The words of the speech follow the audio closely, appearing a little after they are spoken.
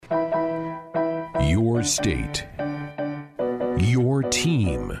Your state. Your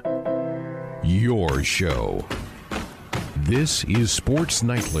team. Your show. This is Sports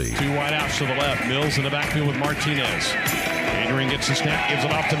Nightly. Two wide outs to the left. Mills in the backfield with Martinez. Adrian gets the snap, gives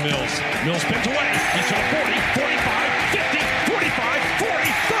it off to Mills. Mills spins away. He's to the 40, 45, 50, 45,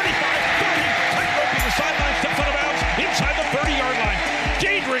 40, 35, 30. Tightrope to the sideline, steps out of bounds inside the 30-yard line.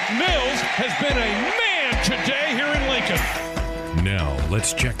 Dedrick Mills has been a man today here in Lincoln. Now,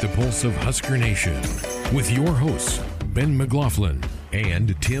 let's check the pulse of Husker Nation with your hosts, Ben McLaughlin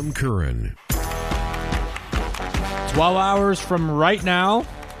and Tim Curran. 12 hours from right now,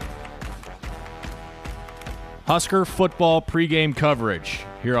 Husker football pregame coverage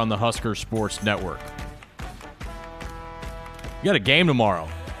here on the Husker Sports Network. You got a game tomorrow.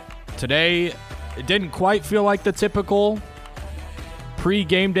 Today, it didn't quite feel like the typical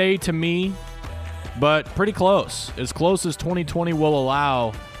pre-game day to me, but pretty close. As close as 2020 will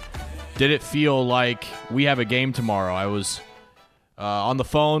allow, did it feel like we have a game tomorrow. I was on the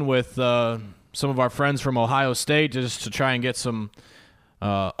phone with some of our friends from Ohio State just to try and get some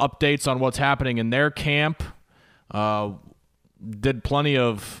updates on what's happening in their camp. Did plenty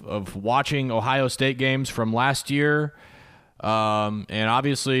of watching Ohio State games from last year, and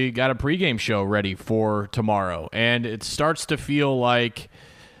obviously got a pregame show ready for tomorrow. And it starts to feel like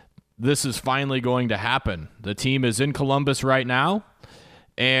this is finally going to happen. The team is in Columbus right now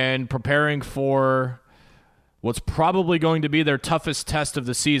and preparing for what's probably going to be their toughest test of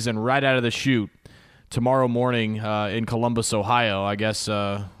the season right out of the chute tomorrow morning in Columbus, Ohio. I guess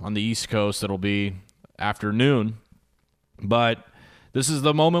on the East Coast it'll be afternoon. But this is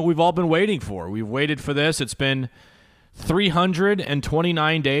the moment we've all been waiting for. We've waited for this. It's been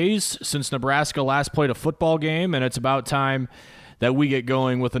 329 days since Nebraska last played a football game, and it's about time that we get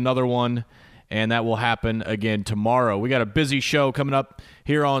going with another one, and that will happen again tomorrow. We got a busy show coming up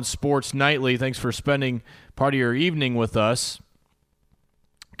here on Sports Nightly. Thanks for spending part of your evening with us.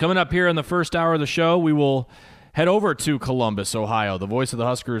 Coming up here in the first hour of the show, we will head over to Columbus, Ohio. The voice of the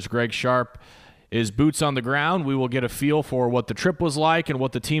Huskers, Greg Sharp, is boots on the ground. We will get a feel for what the trip was like and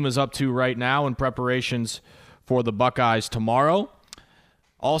what the team is up to right now in preparations for the Buckeyes tomorrow.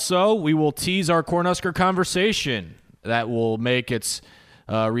 Also, we will tease our Cornhusker conversation that will make its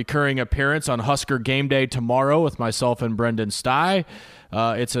recurring appearance on Husker Game Day tomorrow with myself and Brendan Stye.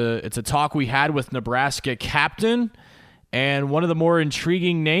 It's a talk we had with Nebraska captain, and one of the more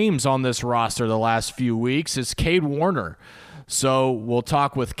intriguing names on this roster the last few weeks is Cade Warner. So we'll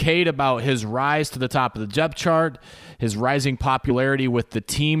talk with Cade about his rise to the top of the depth chart, his rising popularity with the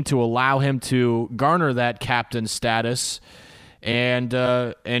team to allow him to garner that captain status, and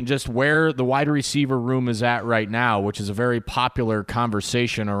just where the wide receiver room is at right now, which is a very popular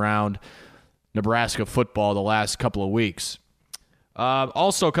conversation around Nebraska football the last couple of weeks.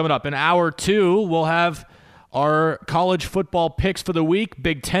 Also coming up in hour two, we'll have our college football picks for the week,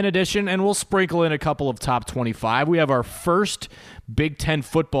 Big Ten edition, and we'll sprinkle in a couple of top 25. We have our first Big Ten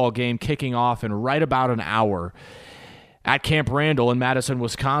football game kicking off in right about an hour at Camp Randall in Madison,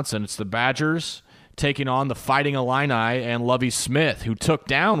 Wisconsin. It's the Badgers taking on the Fighting Illini and Lovie Smith, who took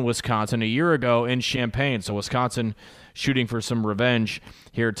down Wisconsin a year ago in Champaign. So Wisconsin shooting for some revenge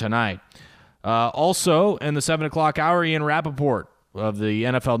here tonight. Also, in the 7 o'clock hour, Ian Rappaport of the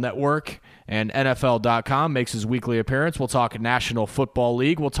NFL Network and NFL.com makes his weekly appearance. We'll talk National Football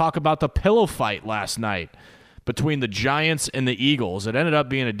League. We'll talk about the pillow fight last night between the Giants and the Eagles. It ended up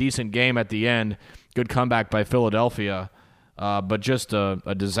being a decent game at the end. Good comeback by Philadelphia, but just a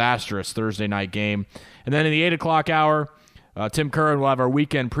disastrous Thursday night game. And then in the 8 o'clock hour, Tim Curran will have our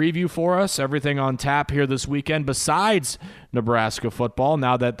weekend preview for us. Everything on tap here this weekend besides Nebraska football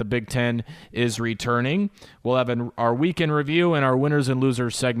now that the Big Ten is returning. We'll have our weekend review and our winners and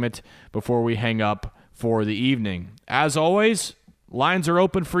losers segment before we hang up for the evening. As always, lines are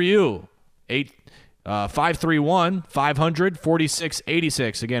open for you.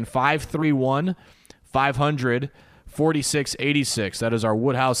 531-500-4686. Again, 531-500-4686. That is our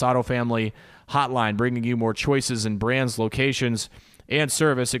Woodhouse Auto Family hotline, bringing you more choices in brands, locations, and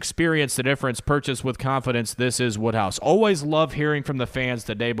service. Experience the difference. Purchase with confidence. This is Woodhouse. Always love hearing from the fans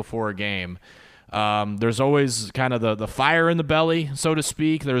the day before a game. There's always kind of the fire in the belly, so to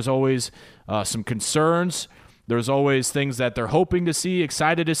speak. There's always some concerns. There's always things that they're hoping to see,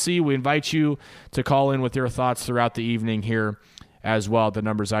 excited to see. We invite you to call in with your thoughts throughout the evening here as well, the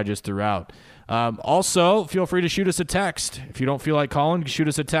numbers I just threw out. Also, feel free to shoot us a text. If you don't feel like calling, shoot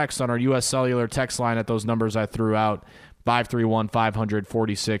us a text on our U.S. Cellular text line at those numbers I threw out,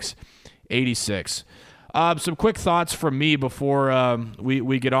 531-500-4686. Some quick thoughts from me before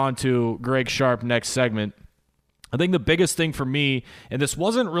we get on to Greg Sharp next segment. I think the biggest thing for me, and this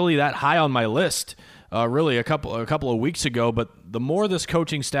wasn't really that high on my list really a couple of weeks ago, but the more this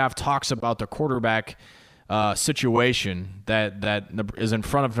coaching staff talks about the quarterback situation that is in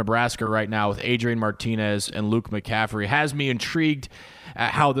front of Nebraska right now with Adrian Martinez and Luke McCaffrey has me intrigued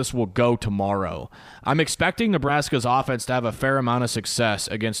at how this will go tomorrow. I'm expecting Nebraska's offense to have a fair amount of success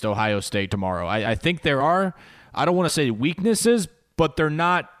against Ohio State tomorrow. I think there are, I don't want to say weaknesses, but they're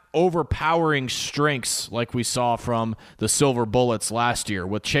not overpowering strengths like we saw from the Silver Bullets last year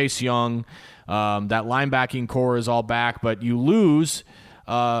with Chase Young. That linebacking core is all back, but you lose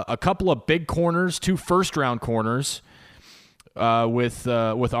a couple of big corners, 2 first-round corners with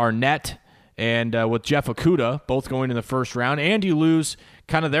Arnett and with Jeff Okudah, both going in the first round, and you lose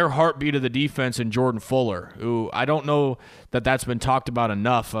kind of their heartbeat of the defense in Jordan Fuller, who I don't know that that's been talked about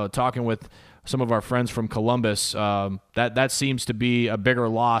enough. Talking with some of our friends from Columbus, that seems to be a bigger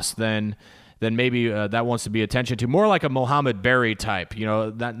loss than maybe that wants to be attention to. More like a Mohamed Berry type,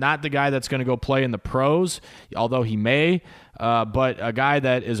 not the guy that's going to go play in the pros, although he may, but a guy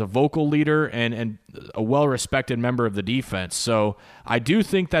that is a vocal leader and a well-respected member of the defense. So I do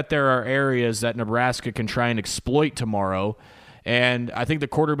think that there are areas that Nebraska can try and exploit tomorrow, and I think the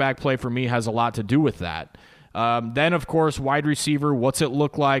quarterback play for me has a lot to do with that. Then, of course, wide receiver, what's it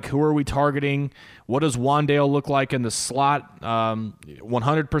look like? Who are we targeting? What does Wan'Dale look like in the slot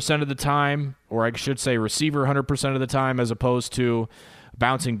 100% of the time, or I should say receiver 100% of the time, as opposed to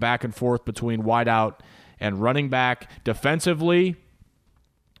bouncing back and forth between wideout and running back? Defensively,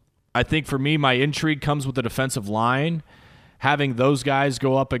 I think for me, my intrigue comes with the defensive line. Having those guys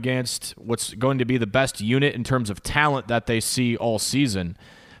go up against what's going to be the best unit in terms of talent that they see all season.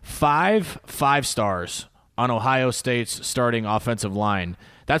 5 5-stars on Ohio State's starting offensive line.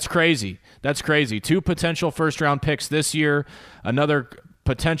 That's crazy. 2 potential first-round picks this year, another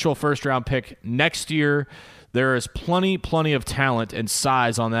potential first-round pick next year. There is plenty of talent and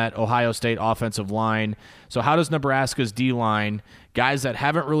size on that Ohio State offensive line. So how does Nebraska's D-line, guys that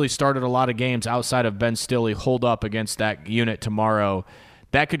haven't really started a lot of games outside of Ben Stille, hold up against that unit tomorrow?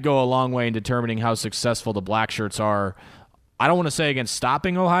 That could go a long way in determining how successful the Blackshirts are. I don't want to say against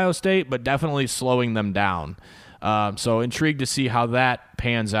stopping Ohio State, but definitely slowing them down. So intrigued to see how that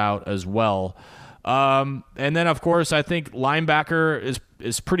pans out as well. And then, of course, I think linebacker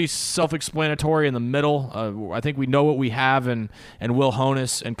is pretty self-explanatory in the middle. I think we know what we have in Will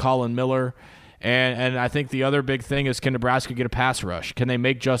Honas and Colin Miller. And I think the other big thing is, can Nebraska get a pass rush? Can they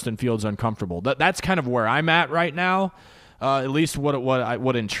make Justin Fields uncomfortable? That's kind of where I'm at right now, at least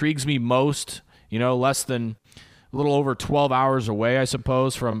what intrigues me most. Less than a little over 12 hours away, I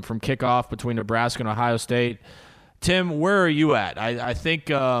suppose, from kickoff between Nebraska and Ohio State. Tim, where are you at? I think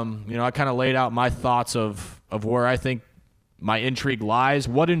I kind of laid out my thoughts of where I think my intrigue lies.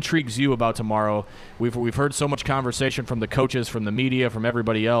 What intrigues you about tomorrow? We've heard so much conversation from the coaches, from the media, from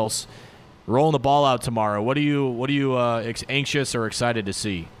everybody else. Rolling the ball out tomorrow. What are you anxious or excited to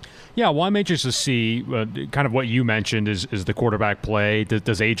see? Yeah, well, I'm anxious to see kind of what you mentioned is the quarterback play.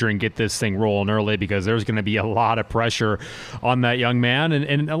 Does Adrian get this thing rolling early? Because there's going to be a lot of pressure on that young man,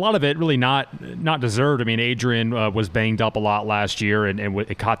 and a lot of it really not deserved. I mean, Adrian was banged up a lot last year, and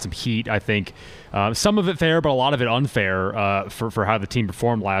it caught some heat, I think. Some of it fair, but a lot of it unfair for how the team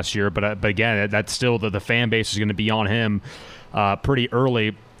performed last year. But again, that's still the fan base is going to be on him pretty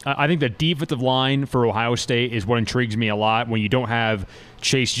early. I think the defensive line for Ohio State is what intrigues me a lot. When you don't have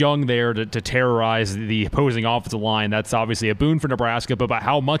Chase Young there to terrorize the opposing offensive line, that's obviously a boon for Nebraska, but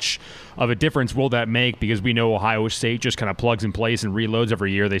how much of a difference will that make? Because we know Ohio State just kind of plugs in place and reloads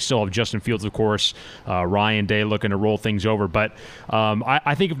every year. They still have Justin Fields, of course, Ryan Day looking to roll things over. But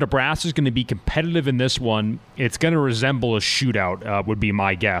I think if Nebraska is going to be competitive in this one, it's going to resemble a shootout, would be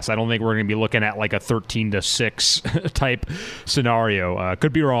my guess. I don't think we're going to be looking at like a 13-6 type scenario.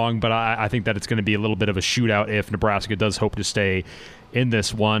 Could be wrong, but I think that it's going to be a little bit of a shootout if Nebraska does hope to stay in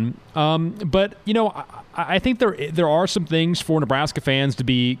this one. But, I think there are some things for Nebraska fans to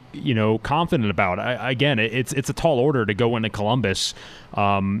be, confident about. Again, it's a tall order to go into Columbus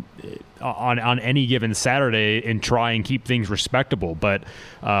on any given Saturday and try and keep things respectable. But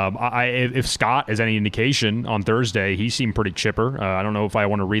if Scott is any indication, on Thursday he seemed pretty chipper. I don't know if I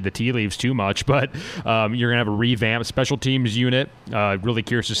want to read the tea leaves too much, but you're going to have a revamped special teams unit. Really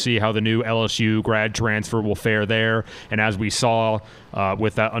curious to see how the new LSU grad transfer will fare there. And as we saw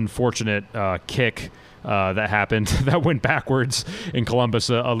with that unfortunate kick that happened that went backwards in Columbus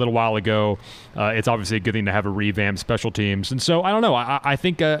a little while ago. It's obviously a good thing to have a revamped special teams. And so I don't know. I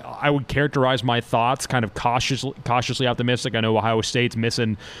think I would characterize my thoughts kind of cautiously optimistic. I know Ohio State's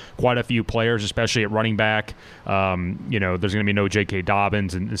missing quite a few players, especially at running back. There's going to be no J.K.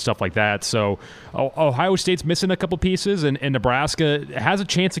 Dobbins and stuff like that. So Ohio State's missing a couple pieces, and Nebraska has a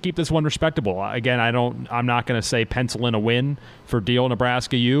chance to keep this one respectable. Again, I'm not going to say pencil in a win for Deal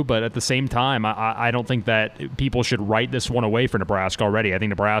Nebraska U, but at the same time, I don't think that people should write this one away for Nebraska already. I think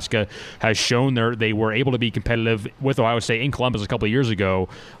Nebraska has shown they were able to be competitive with Ohio State in Columbus a couple of years ago,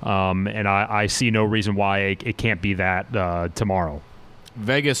 and I see no reason why it can't be that tomorrow.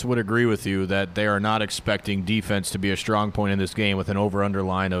 Vegas would agree with you that they are not expecting defense to be a strong point in this game with an over-under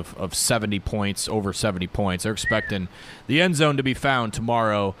line of 70 points, over 70 points. They're expecting the end zone to be found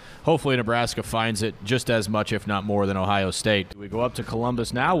tomorrow. Hopefully Nebraska finds it just as much, if not more, than Ohio State. We go up to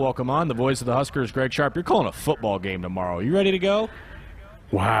Columbus now. Welcome on. The voice of the Huskers, Greg Sharp. You're calling a football game tomorrow. You ready to go?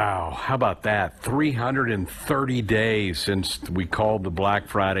 Wow, how about that? 330 days since we called the Black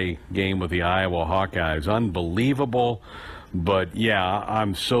Friday game with the Iowa Hawkeyes. Unbelievable. But, yeah,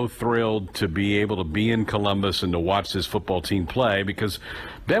 I'm so thrilled to be able to be in Columbus and to watch this football team play because,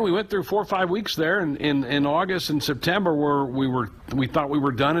 Ben, we went through 4 or 5 weeks there in August and September where we thought we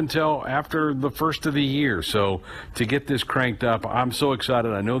were done until after the first of the year. So to get this cranked up, I'm so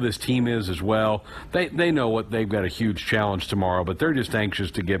excited. I know this team is as well. They know they've got a huge challenge tomorrow, but they're just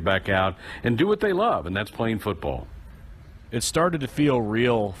anxious to get back out and do what they love, and that's playing football. It started to feel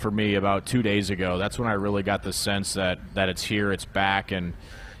real for me about 2 days ago. That's when I really got the sense that it's here, it's back, and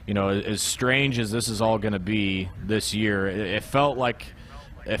as strange as this is all going to be this year, it felt like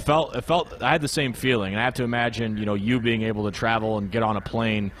I had the same feeling. And I have to imagine, you being able to travel and get on a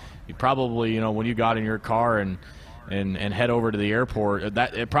plane. You probably, when you got in your car and head over to the airport,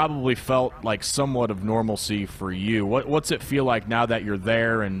 that it probably felt like somewhat of normalcy for you. What's it feel like now that you're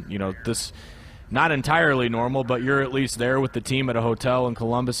there and this? Not entirely normal, but you're at least there with the team at a hotel in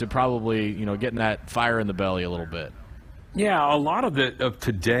Columbus. It probably, getting that fire in the belly a little bit. Yeah, a lot of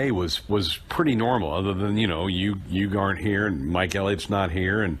today was pretty normal. Other than you aren't here and Mike Elliott's not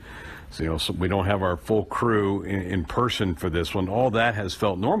here, and so we don't have our full crew in person for this one. All that has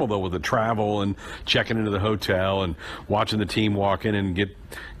felt normal though, with the travel and checking into the hotel and watching the team walk in and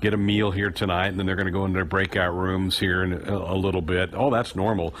get a meal here tonight, and then they're going to go into their breakout rooms here in a little bit. All that's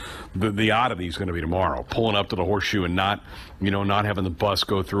normal. The oddity is going to be tomorrow, pulling up to the Horseshoe and not having the bus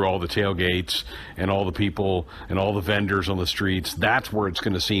go through all the tailgates and all the people and all the vendors on the streets. That's where it's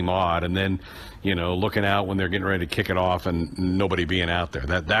going to seem odd. And then, looking out when they're getting ready to kick it off and nobody being out there.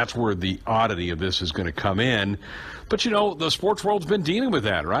 That's where the oddity of this is going to come in. But, the sports world's been dealing with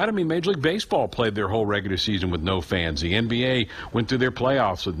that, right? I mean, Major League Baseball played their whole regular season with no fans. The NBA went through their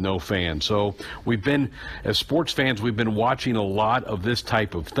playoffs with no fans. So as sports fans, we've been watching a lot of this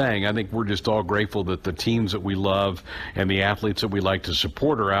type of thing. I think we're just all grateful that the teams that we love and the athletes that we like to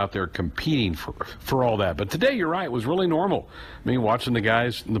support are out there competing for all that. But today, you're right, it was really normal. I mean, watching the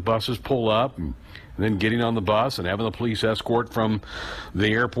guys in the buses pull up and then getting on the bus and having the police escort from the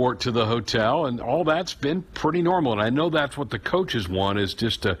airport to the hotel, and all that's been pretty normal. And I know that's what the coaches want, is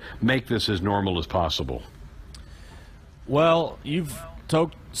just to make this as normal as possible. Well, you've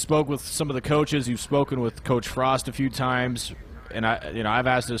spoke with some of the coaches. You've spoken with Coach Frost a few times, and I've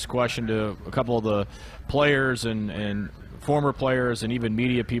asked this question to a couple of the players and former players and even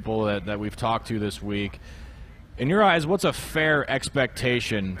media people that we've talked to this week. In your eyes, what's a fair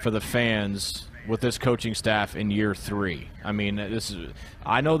expectation for the fans with this coaching staff in year 3? I mean,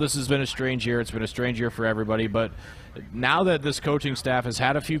 I know this has been a strange year. It's been a strange year for everybody, but now that this coaching staff has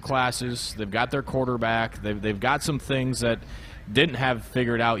had a few classes, they've got their quarterback, they've got some things that didn't have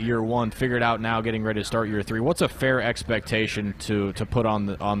figured out year 1, figured out now getting ready to start year 3. What's a fair expectation to put on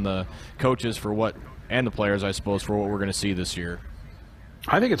the coaches for what, and the players, I suppose, for what we're going to see this year?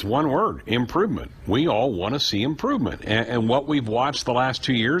 I think it's one word: improvement. We all want to see improvement. And what we've watched the last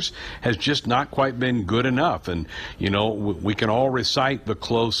 2 years has just not quite been good enough. And, we can all recite the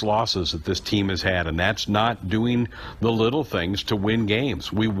close losses that this team has had, and that's not doing the little things to win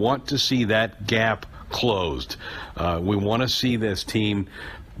games. We want to see that gap closed. We want to see this team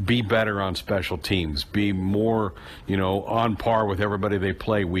be better on special teams, be more, on par with everybody they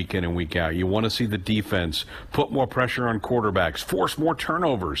play week in and week out. You want to see the defense put more pressure on quarterbacks, force more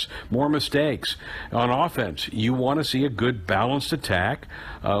turnovers, more mistakes. On offense, you want to see a good balanced attack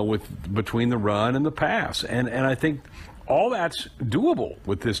between the run and the pass. And I think all that's doable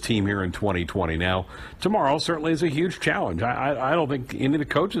with this team here in 2020. Now, tomorrow certainly is a huge challenge. I don't think any of the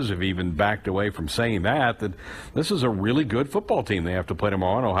coaches have even backed away from saying that this is a really good football team they have to play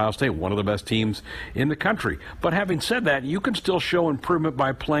tomorrow in Ohio State, one of the best teams in the country. But having said that, you can still show improvement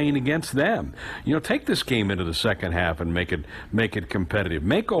by playing against them. Take this game into the second half and make it competitive.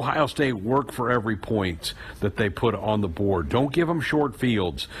 Make Ohio State work for every point that they put on the board. Don't give them short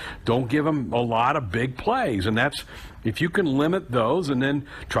fields. Don't give them a lot of big plays. And that's, if you can limit those and then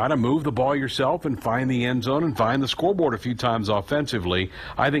try to move the ball yourself and find the end zone and find the scoreboard a few times offensively,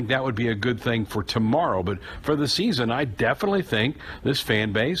 I think that would be a good thing for tomorrow. But for the season, I definitely think this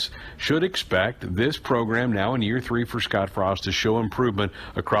fan base should expect this program now in year 3 for Scott Frost to show improvement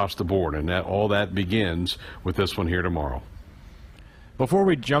across the board. And all that begins with this one here tomorrow. Before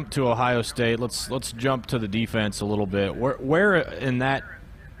we jump to Ohio State, let's jump to the defense a little bit. Where in that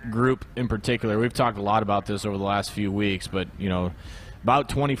group in particular, we've talked a lot about this over the last few weeks, but about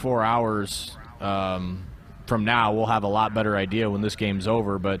 24 hours from now we'll have a lot better idea when this game's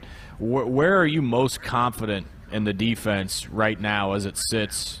over. But where are you most confident in the defense right now as it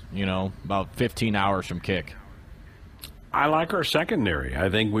sits about 15 hours from kick? I like our secondary. I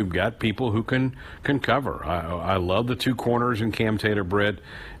think we've got people who can cover. I love the 2 corners in Cam Taylor-Britt,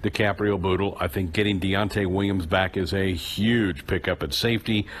 DiCaprio Bootle. I think getting Deontay Williams back is a huge pickup at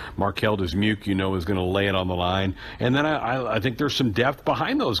safety. Markel Dismuke, is going to lay it on the line. And then I think there's some depth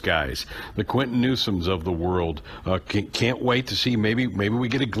behind those guys. The Quentin Newsoms of the world. Can't wait to see maybe we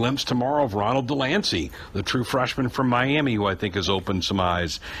get a glimpse tomorrow of Ronald Delancey, the true freshman from Miami, who I think has opened some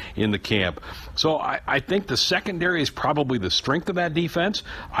eyes in the camp. So I think the secondary is probably the strength of that defense.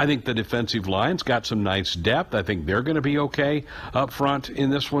 I think the defensive line's got some nice depth. I think they're going to be okay up front in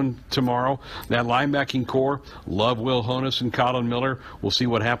this one tomorrow. That linebacking core, love Will Honus and Colin Miller. We'll see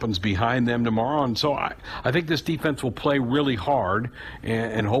what happens behind them tomorrow. And so I think this defense will play really hard,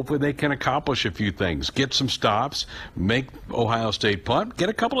 and hopefully they can accomplish a few things. Get some stops, make Ohio State punt, get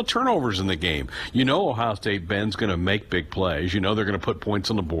a couple of turnovers in the game. Ohio State Ben's going to make big plays. They're going to put points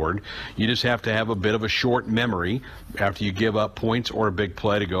on the board. You just have to have a bit of a short memory after you give up points or a big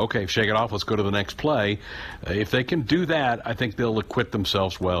play to go, okay, shake it off, let's go to the next play. If they can do that, I think they'll acquit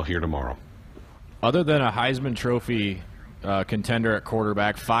themselves well here tomorrow. Other than a Heisman Trophy contender at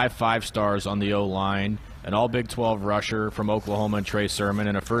quarterback, 5 stars on the O-line, an all-Big 12 rusher from Oklahoma and Trey Sermon,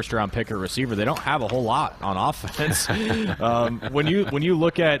 and a first-round pick at receiver, they don't have a whole lot on offense. When you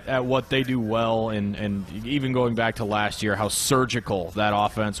look at what they do well, and even going back to last year, how surgical that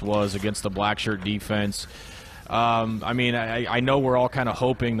offense was against the black shirt defense, I know we're all kind of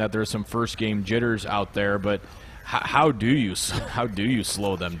hoping that there's some first-game jitters out there, but how do you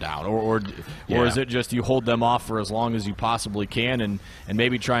slow them down, or is it just you hold them off for as long as you possibly can, and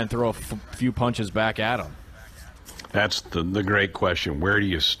maybe try and throw a few punches back at them? That's the great question. Where do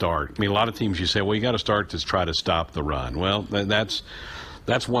you start? A lot of teams you say, well, you got to start to try to stop the run. Well, that's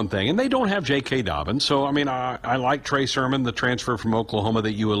one thing. And they don't have J.K. Dobbins. So, I like Trey Sermon, the transfer from Oklahoma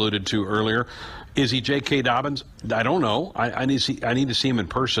that you alluded to earlier. Is he J.K. Dobbins? I don't know. I need to see him in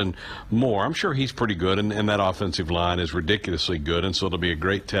person more. I'm sure he's pretty good, and that offensive line is ridiculously good, and so it'll be a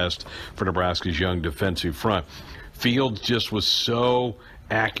great test for Nebraska's young defensive front. Fields just was so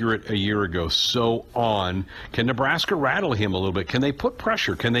accurate a year ago, so on. Can Nebraska rattle him a little bit? Can they put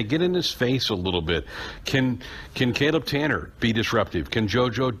pressure? Can they get in his face a little bit? Can Caleb Tanner be disruptive? Can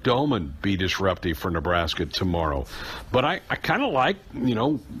JoJo Doman be disruptive for Nebraska tomorrow? But I kind of like,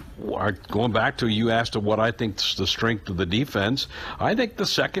 going back to you asked what I think is the strength of the defense, I think the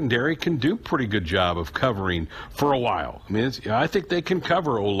secondary can do a pretty good job of covering for a while. I think they can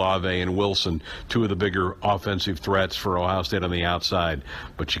cover Olave and Wilson, 2 of the bigger offensive threats for Ohio State on the outside.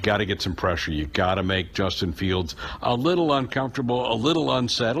 But you got to get some pressure. You got to make Justin Fields a little uncomfortable, a little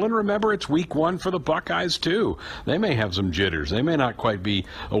unsettled. And remember, it's week 1 for the Buckeyes, too. They may have some jitters. They may not quite be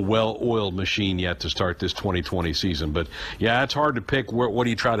a well-oiled machine yet to start this 2020 season. But, yeah, it's hard to pick what do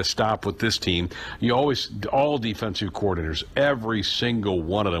you try to stop with this team. All defensive coordinators, every single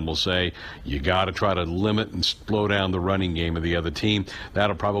one of them will say, you got to try to limit and slow down the running game of the other team.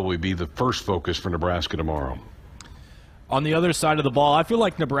 That'll probably be the first focus for Nebraska tomorrow. On the other side of the ball, I feel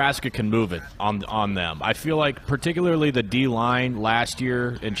like Nebraska can move it on them. I feel like particularly the D-line last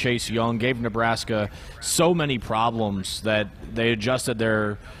year and Chase Young gave Nebraska so many problems that they adjusted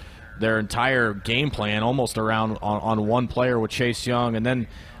their entire game plan almost around on one player with Chase Young, and then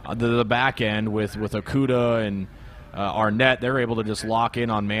the back end with Okudah and Arnett, they're able to just lock in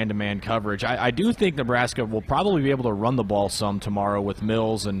on man-to-man coverage. I do think Nebraska will probably be able to run the ball some tomorrow with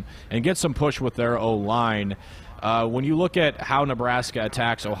Mills and get some push with their O-line. When you look at how Nebraska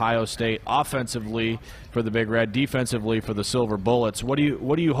attacks Ohio State offensively for the Big Red, defensively for the Silver Bullets, what are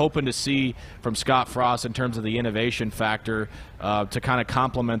you hoping to see from Scott Frost in terms of the innovation factor to kind of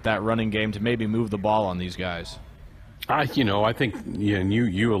complement that running game to maybe move the ball on these guys? I think, and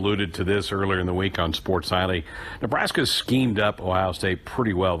you alluded to this earlier in the week on Sports Nightly. Nebraska's schemed up Ohio State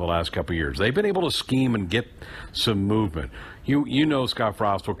pretty well the last couple of years. They've been able to scheme and get some movement. You know Scott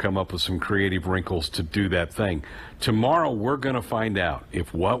Frost will come up with some creative wrinkles to do that thing. Tomorrow we're going to find out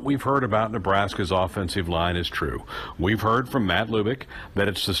if what we've heard about Nebraska's offensive line is true. We've heard from Matt Lubick that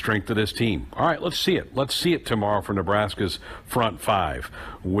it's the strength of this team. All right, let's see it. Let's see it tomorrow for Nebraska's front five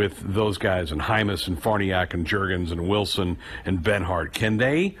with those guys and Hymas and Farniak and Juergens and Wilson and Benhart. Can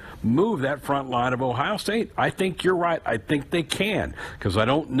they move that front line of Ohio State? I think you're right. I think they can, because I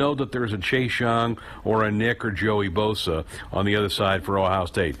don't know that there's a Chase Young or a Nick or Joey Bosa on the other side for Ohio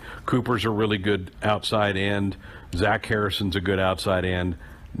State. Cooper's a really good outside end. Zach Harrison's a good outside end.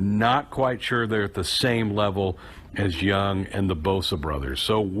 Not quite sure they're at the same level as Young and the Bosa brothers.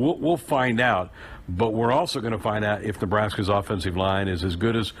 So we'll find out. But we're also going to find out if Nebraska's offensive line is as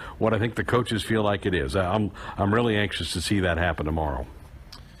good as what I think the coaches feel like it is. I'm really anxious to see that happen tomorrow.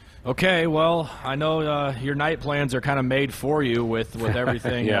 Okay, well, I know your night plans are kind of made for you with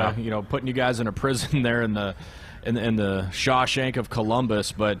everything. Yeah. Putting you guys in a prison there in the Shawshank of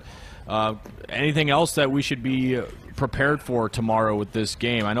Columbus. But anything else that we should be prepared for tomorrow with this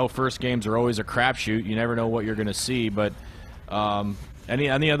game? I know first games are always a crapshoot. You never know what you're going to see. But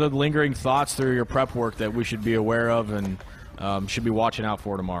any other lingering thoughts through your prep work that we should be aware of and should be watching out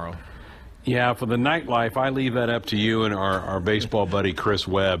for tomorrow? Yeah, for the nightlife, I leave that up to you and our baseball buddy Chris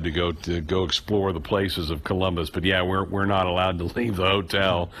Webb to go explore the places of Columbus. But yeah, we're not allowed to leave the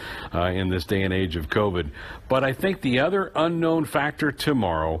hotel in this day and age of COVID. But I think the other unknown factor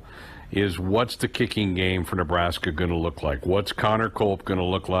tomorrow is what's the kicking game for Nebraska going to look like? What's Connor Culp going to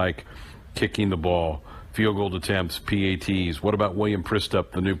look like kicking the ball? Field goal attempts, PATs. What about William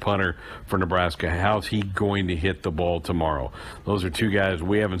Pristup, the new punter for Nebraska? How's he going to hit the ball tomorrow? Those are two guys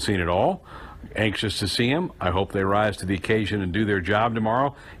we haven't seen at all. Anxious to see them. I hope they rise to the occasion and do their job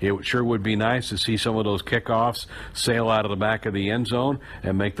tomorrow. It sure would be nice to see some of those kickoffs sail out of the back of the end zone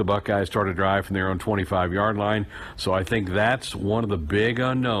and make the Buckeyes start a drive from their own 25-yard line. So I think that's one of the big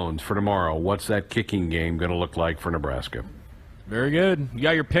unknowns for tomorrow. What's that kicking game going to look like for Nebraska? Very good. You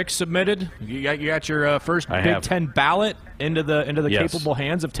got your picks submitted. You got your first Big Ten ballot into the Yes. capable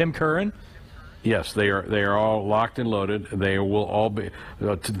hands of Tim Curran. Yes, they are all locked and loaded. They will all be,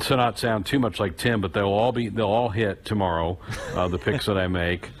 to not sound too much like Tim, but they'll all hit tomorrow. The picks that I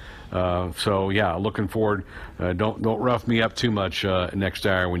make. So yeah, looking forward. Don't rough me up too much next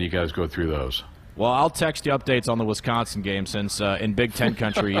hour when you guys go through those. Well, I'll text you updates on the Wisconsin game since in Big Ten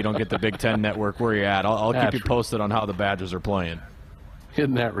country you don't get the Big Ten network where you're at. I'll keep you posted on how the Badgers are playing.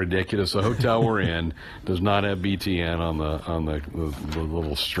 Isn't that ridiculous? The hotel we're in does not have BTN on the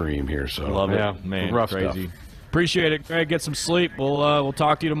little stream here. So love yeah, it, man. rough Crazy. stuff. Appreciate it, Greg. Get some sleep. We'll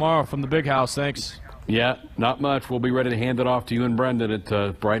talk to you tomorrow from the Big House. Thanks. Yeah, not much. We'll be ready to hand it off to you and Brendan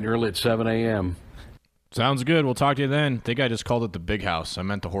at bright and early at 7 a.m. Sounds good. We'll talk to you then. I think I just called it the Big House. I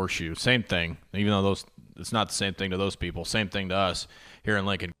meant the Horseshoe. Same thing, even though it's not the same thing to those people. Same thing to us here in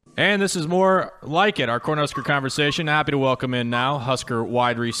Lincoln. And this is more like it, our Cornhusker Conversation. Happy to welcome in now Husker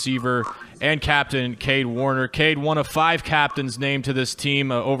wide receiver and captain Cade Warner. Cade, one of 5 captains named to this team,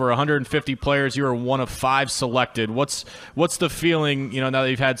 over 150 players. You are one of 5 selected. What's the feeling, now that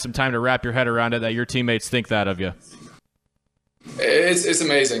you've had some time to wrap your head around it, that your teammates think that of you? It's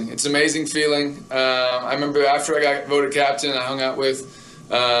amazing. It's an amazing feeling. I remember after I got voted captain, I hung out with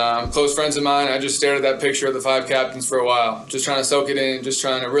close friends of mine. I just stared at that picture of the 5 captains for a while, just trying to soak it in, just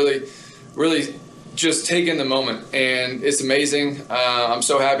trying to really, really just take in the moment. And it's amazing. I'm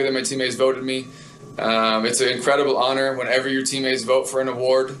so happy that my teammates voted me. It's an incredible honor whenever your teammates vote for an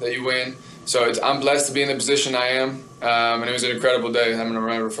award that you win. So I'm blessed to be in the position I am. And it was an incredible day. I'm going to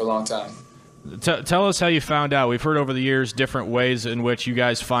remember for a long time. Tell us how you found out. We've heard over the years different ways in which you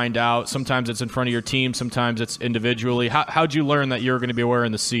guys find out. Sometimes it's in front of your team. Sometimes it's individually. How'd you learn that you were going to be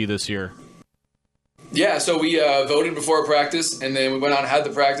wearing the C this year? Yeah, so we voted before practice, and then we went out and had the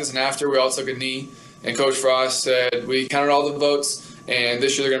practice, and after we all took a knee, and Coach Frost said we counted all the votes, and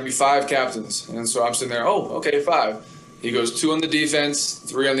this year there are going to be 5 captains. And so I'm sitting there, okay, 5. He goes 2 on the defense,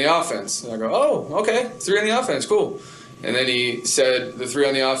 3 on the offense. And I go, okay, 3 on the offense, cool. And then he said the 3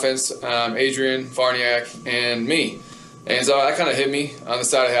 on the offense, Adrian, Farniak, and me. And so that kind of hit me on the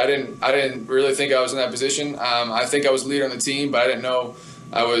side of the head. I didn't really think I was in that position. I think I was a leader on the team, but I didn't know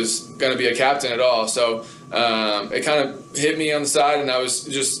I was going to be a captain at all. So it kind of hit me on the side, and I was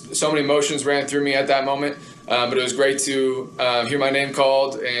just so many emotions ran through me at that moment. But it was great to hear my name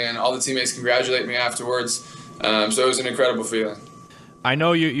called and all the teammates congratulate me afterwards. So it was an incredible feeling. I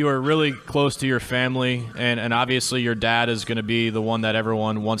know you are really close to your family, and obviously your dad is going to be the one that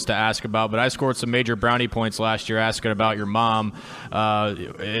everyone wants to ask about, but I scored some major brownie points last year asking about your mom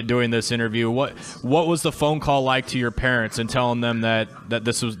doing this interview. What was the phone call like to your parents and telling them that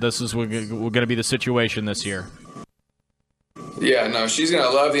this is going to be the situation this year? Yeah, no, she's going to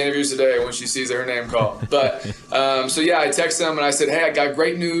love the interviews today when she sees her name called. But, so yeah, I texted them and I said, hey, I got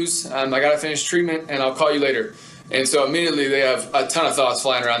great news. I got to finish treatment and I'll call you later. And so immediately they have a ton of thoughts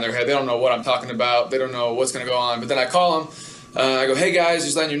flying around their head. They don't know what I'm talking about. They don't know what's going to go on. But then I call them. I go, hey, guys,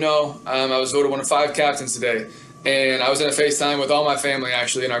 just letting you know, I was voted one of 5 captains today. And I was in a FaceTime with all my family,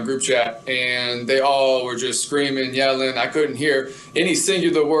 actually, in our group chat. And they all were just screaming, yelling. I couldn't hear any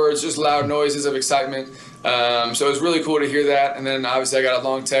singular words, just loud noises of excitement. So it was really cool to hear that. And then obviously I got a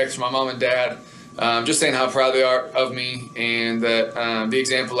long text from my mom and dad just saying how proud they are of me and that the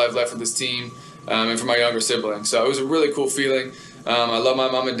example I've left for this team and for my younger siblings. So it was a really cool feeling. I love my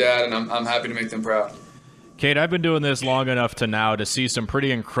mom and dad, and I'm happy to make them proud. Kate, I've been doing this long enough to now to see some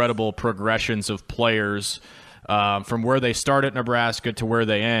pretty incredible progressions of players from where they start at Nebraska to where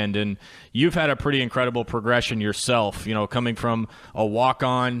they end. And you've had a pretty incredible progression yourself, coming from a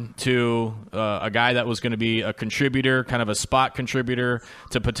walk-on to a guy that was going to be a contributor, kind of a spot contributor,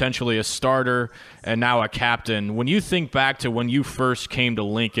 to potentially a starter, and now a captain. When you think back to when you first came to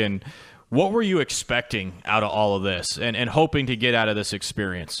Lincoln, what were you expecting out of all of this and hoping to get out of this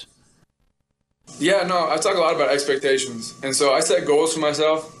experience? Yeah, no, I talk a lot about expectations. And so I set goals for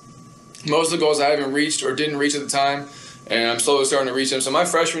myself. Most of the goals I haven't reached or didn't reach at the time, and I'm slowly starting to reach them. So my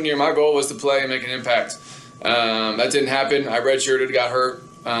freshman year, my goal was to play and make an impact. That didn't happen. I redshirted, got hurt,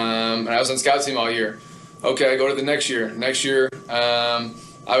 and I was on scout team all year. Okay, I go to the next year. Next year, I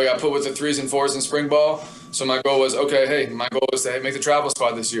got put with the 3s and 4s in spring ball. So my goal was, my goal was to make the travel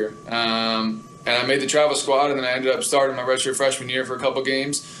squad this year. And I made the travel squad, and then I ended up starting my redshirt freshman year for a couple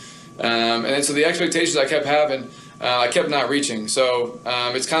games. And then so the expectations I kept having, I kept not reaching. So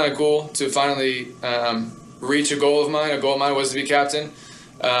it's kind of cool to finally reach a goal of mine. A goal of mine was to be captain.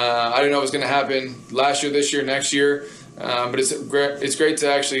 I didn't know it was going to happen last year, this year, next year. But it's great to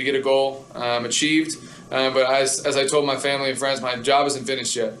actually get a goal achieved. But as I told my family and friends, my job isn't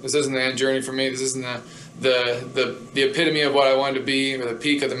finished yet. This isn't the end journey for me. This isn't the epitome of what I wanted to be, or the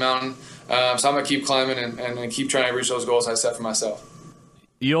peak of the mountain. So I'm going to keep climbing and keep trying to reach those goals I set for myself.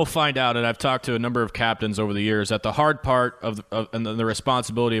 You'll find out, and I've talked to a number of captains over the years, that the hard part and the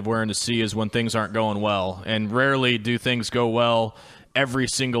responsibility of wearing the C is when things aren't going well. And rarely do things go well every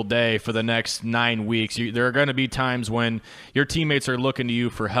single day for the next 9 weeks. There are going to be times when your teammates are looking to you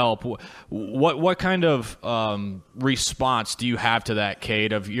for help. What kind of response do you have to that,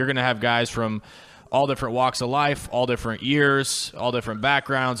 Kate? Of you're going to have guys from all different walks of life, all different years, all different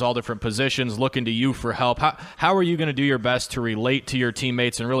backgrounds, all different positions looking to you for help. How are you going to do your best to relate to your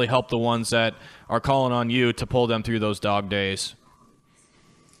teammates and really help the ones that are calling on you to pull them through those dog days?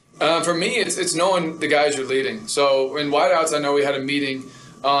 For me, it's knowing the guys you're leading. So in wideouts, I know we had a meeting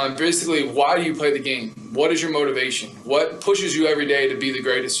on basically why do you play the game? What is your motivation? What pushes you every day to be the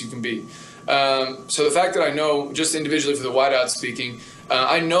greatest you can be? So the fact that I know, just individually for the wideouts speaking,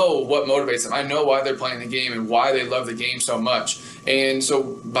 I know what motivates them. I know why they're playing the game and why they love the game so much. And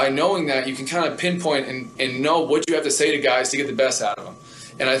so by knowing that, you can kind of pinpoint and know what you have to say to guys to get the best out of them.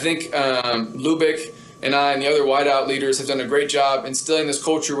 And I think Lubick and I and the other wideout leaders have done a great job instilling this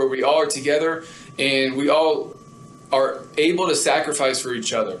culture where we all are together and we all are able to sacrifice for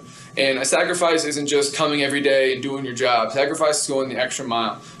each other. And a sacrifice isn't just coming every day and doing your job. Sacrifice is going the extra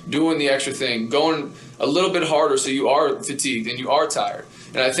mile, doing the extra thing, going a little bit harder so you are fatigued and you are tired.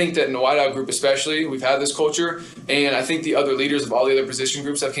 And I think that in the wideout group especially, we've had this culture, and I think the other leaders of all the other position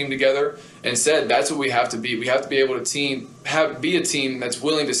groups have came together and said that's what we have to be. We have to be able to be a team that's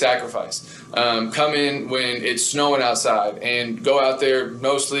willing to sacrifice. Come in when it's snowing outside and go out there,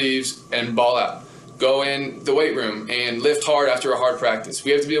 no sleeves, and ball out. Go in the weight room and lift hard after a hard practice.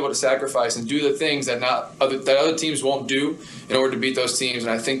 We have to be able to sacrifice and do the things that other teams won't do in order to beat those teams.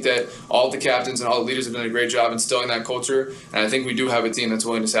 And I think that all the captains and all the leaders have done a great job instilling that culture. And I think we do have a team that's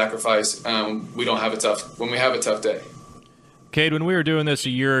willing to sacrifice. When we have a tough day. Cade, when we were doing this a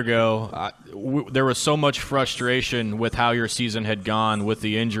year ago, there was so much frustration with how your season had gone with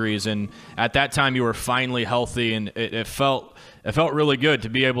the injuries. And at that time, you were finally healthy, and it felt it felt really good to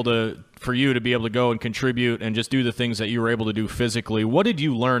be able to, for you to be able to go and contribute and just do the things that you were able to do physically. What did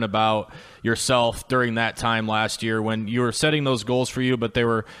you learn about yourself during that time last year when you were setting those goals for you, but they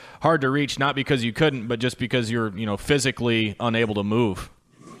were hard to reach, not because you couldn't, but just because you're, physically unable to move?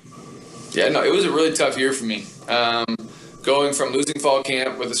 Yeah, no, it was a really tough year for me. Going from losing fall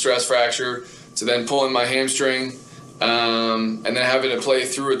camp with a stress fracture to then pulling my hamstring, and then having to play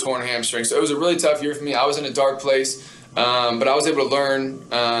through a torn hamstring. So it was a really tough year for me. I was in a dark place, but I was able to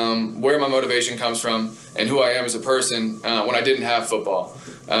learn where my motivation comes from and who I am as a person when I didn't have football.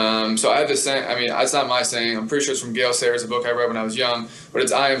 So I had this saying, it's not my saying. I'm pretty sure it's from Gail Sayers, a book I read when I was young, but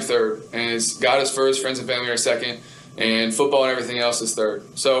it's I am third. And it's God is first, friends and family are second, and football and everything else is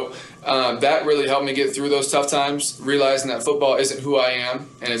third. So that really helped me get through those tough times, realizing that football isn't who I am,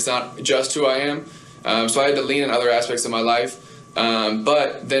 and it's not just who I am. So I had to lean in other aspects of my life.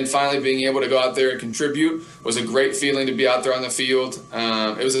 But then finally being able to go out there and contribute was a great feeling to be out there on the field.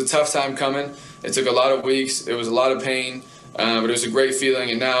 It was a tough time coming. It took a lot of weeks. It was a lot of pain. But it was a great feeling,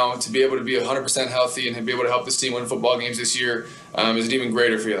 and now to be able to be 100% healthy and be able to help this team win football games this year is an even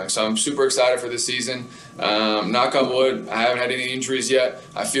greater feeling. So I'm super excited for this season. Knock on wood, I haven't had any injuries yet.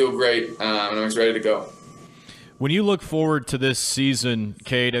 I feel great, and I'm ready to go. When you look forward to this season,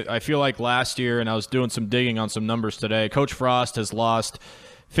 Cade, I feel like last year, and I was doing some digging on some numbers today, Coach Frost has lost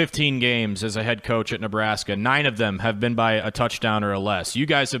 15 games as a head coach at Nebraska. 9 of them have been by a touchdown or less. You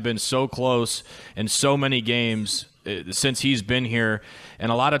guys have been so close in so many games since he's been here,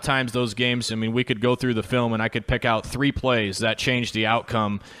 and a lot of times those games, we could go through the film and I could pick out 3 plays that changed the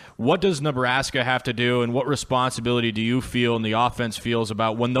outcome. What does Nebraska have to do, and what responsibility do you feel and the offense feels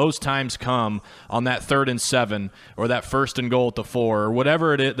about when those times come on that 3rd and 7 or that 1st and goal at the 4 or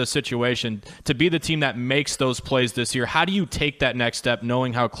whatever it is, the situation, to be the team that makes those plays this year? How do you take that next step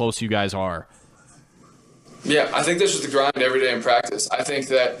knowing how close you guys are? Yeah, I think this is the grind every day in practice. I think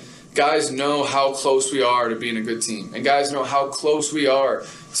that guys know how close we are to being a good team, and guys know how close we are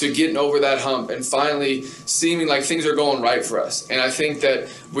to getting over that hump and finally seeming like things are going right for us. And I think that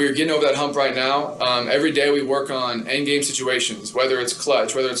we're getting over that hump right now. Every day we work on end-game situations, whether it's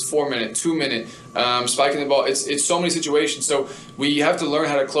clutch, whether it's 4-minute, 2-minute, spiking the ball. It's so many situations. So we have to learn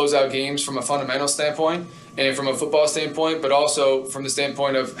how to close out games from a fundamental standpoint and from a football standpoint, but also from the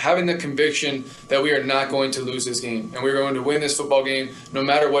standpoint of having the conviction that we are not going to lose this game and we're going to win this football game no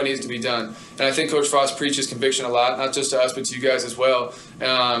matter what needs to be done. And I think Coach Frost preaches conviction a lot, not just to us, but to you guys as well.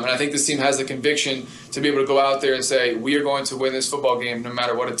 And I think this team has the conviction to be able to go out there and say, we are going to win this football game no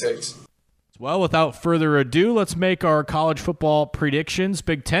matter what it takes. Well, without further ado, let's make our college football predictions,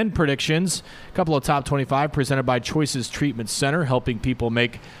 Big Ten predictions. A couple of top 25 presented by Choices Treatment Center, helping people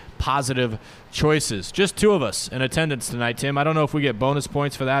make positive choices. Just 2 of us in attendance tonight, Tim. I don't know if we get bonus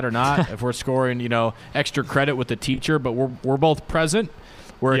points for that or not, if we're scoring, extra credit with the teacher, but we're both present.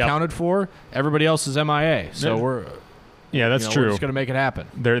 We're accounted for. Everybody else is MIA, so we're that's true. We're just going to make it happen.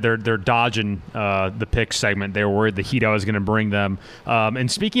 They're dodging the pick segment. They were worried the heat I was going to bring them.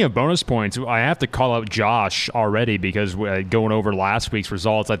 And speaking of bonus points, I have to call out Josh already because going over last week's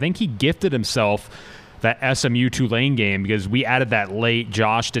results, I think he gifted himself that SMU Tulane game because we added that late.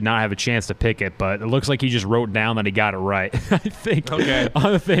 Josh did not have a chance to pick it, but it looks like he just wrote down that he got it right, I think, on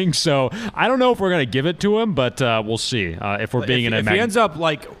the thing. So I don't know if we're going to give it to him, but we'll see. If we're being if he ends up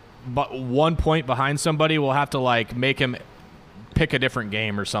 1 point behind somebody, we'll have to make him pick a different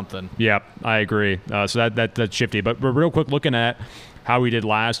game or something. Yep, I agree. So that's shifty. But real quick, looking at how we did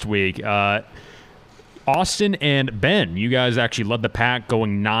last week, Austin and Ben, you guys actually led the pack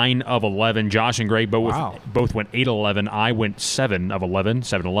going 9 of 11. Josh and Greg both went 8-11. I went 7 of 11.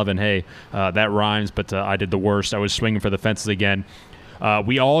 7-11, hey, that rhymes, but I did the worst. I was swinging for the fences again.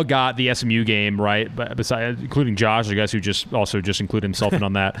 We all got the SMU game right, including Josh, I guess, who just included himself in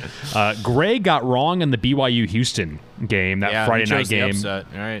on that. Greg got wrong in the BYU Houston game, that Friday night game. The upset.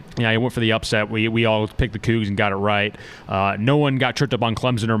 All right. Yeah, he went for the upset. We all picked the Cougs and got it right. No one got tripped up on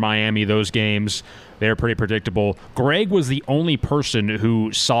Clemson or Miami, those games. They're pretty predictable. Greg was the only person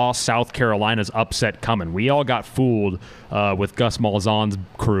who saw South Carolina's upset coming. We all got fooled with Gus Malzahn's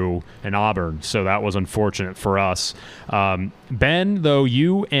crew in Auburn, so that was unfortunate for us. Ben, though,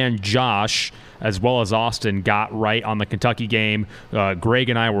 you and Josh, as well as Austin, got right on the Kentucky game. Greg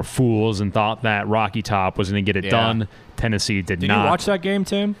and I were fools and thought that Rocky Top was going to get it done. Tennessee did not. Did you watch that game,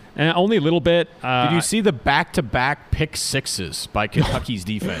 Tim? Only a little bit. Did you see the back-to-back pick sixes by Kentucky's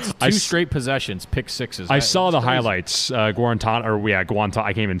defense? 2 straight possessions, pick sixes. I saw the highlights. Guantanamo. I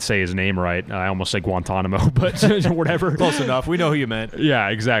can't even say his name right. I almost said Guantanamo, but whatever. Close enough. We know who you meant. Yeah,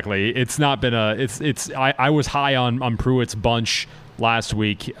 exactly. It's not been I was high on Pruitt's bunch last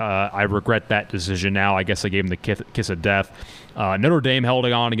week. I regret that decision now. I guess I gave him the kiss of death. Notre Dame held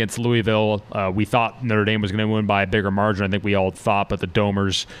on against Louisville. We thought Notre Dame was going to win by a bigger margin. I think we all thought, but the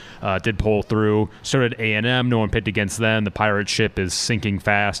Domers did pull through. So did A&M. No one picked against them. The pirate ship is sinking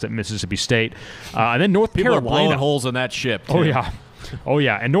fast at Mississippi State. And then North People Carolina. are blowing holes in that ship, too. Oh, yeah. Oh,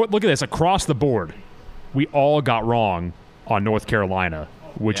 yeah. And look at this. Across the board, we all got wrong on North Carolina,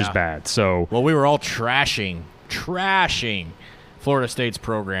 which is bad. So, well, we were all trashing Florida State's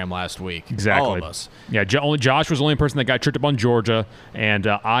program last week. Exactly. All of us. Yeah, Josh was the only person that got tripped up on Georgia, and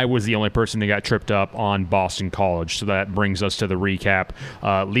I was the only person that got tripped up on Boston College. So that brings us to the recap.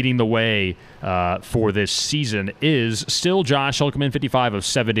 Leading the way for this season is still Josh Helkeman, 55 of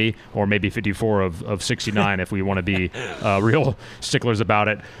 70, or maybe 54 of 69 if we want to be real sticklers about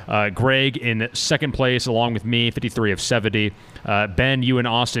it. Greg in second place along with me, 53 of 70. Ben, you and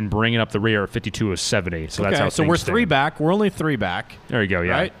Austin bringing up the rear, 52 of 70. So that's how so we're three stand. back. We're only three back. There you go.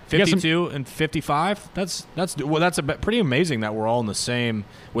 Yeah, right. 52 and 55. That's pretty amazing that we're all in the same,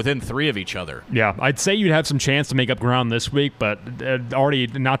 within 3 of each other. Yeah, I'd say you'd have some chance to make up ground this week, but already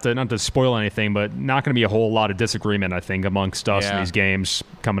not to spoil anything, but not going to be a whole lot of disagreement, I think, amongst us in these games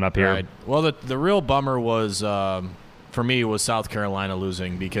coming up here. Right. Well, the real bummer was for me was South Carolina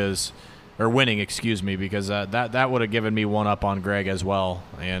losing winning, excuse me, because that would have given me one up on Greg as well,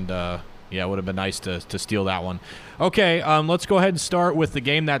 and it would have been nice to steal that one. Okay, let's go ahead and start with the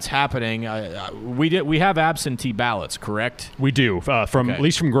game that's happening. We have absentee ballots, correct? We do, at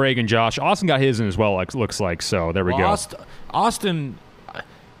least from Greg and Josh. Austin got his in as well, looks like. So there we go. Austin,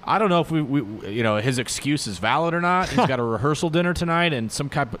 I don't know if we his excuse is valid or not. He's got a rehearsal dinner tonight and some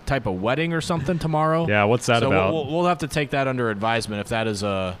type of wedding or something tomorrow. Yeah, what's that about? We'll have to take that under advisement if that is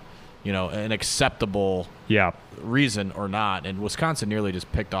an acceptable reason or not. And Wisconsin nearly just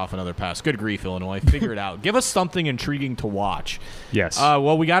picked off another pass. Good grief, Illinois. Figure it out. Give us something intriguing to watch. Yes.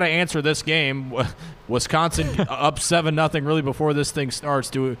 Well, we got to answer this game. Wisconsin up 7-0 really before this thing starts.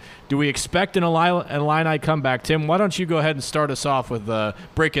 Do we expect an Illini comeback? Tim, why don't you go ahead and start us off with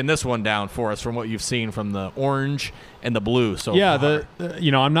breaking this one down for us from what you've seen from the orange and the blue so far.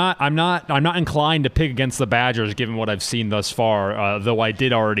 I'm not inclined to pick against the Badgers given what I've seen thus far. Though I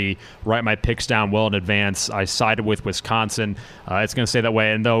did already write my picks down well in advance. I sided with Wisconsin. It's going to stay that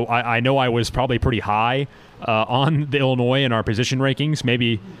way. And though I know I was probably pretty high on the Illinois in our position rankings,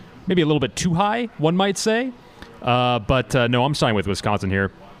 maybe a little bit too high, one might say. But no, I'm siding with Wisconsin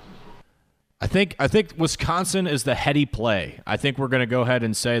here. I think Wisconsin is the heady play. I think we're going to go ahead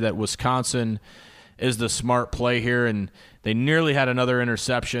and say that Wisconsin is the smart play here, and they nearly had another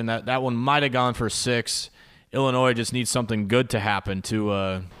interception. That one might have gone for 6. Illinois just needs something good to happen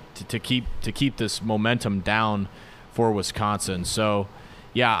to keep this momentum down for Wisconsin. So,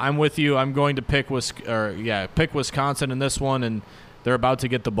 yeah, I'm with you. I'm going to pick Wisconsin in this one, and they're about to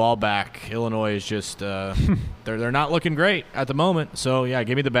get the ball back. Illinois is just they're not looking great at the moment. So, yeah,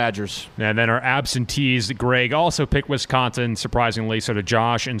 give me the Badgers. And then our absentees, Greg also picked Wisconsin, surprisingly. So did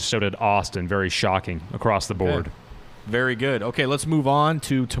Josh, and so did Austin. Very shocking across the board. Okay. Very good. Okay, let's move on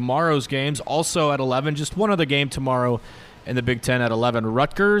to tomorrow's games. Also at 11, just one other game tomorrow in the Big Ten at 11.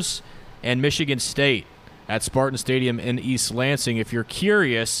 Rutgers and Michigan State at Spartan Stadium in East Lansing. If you're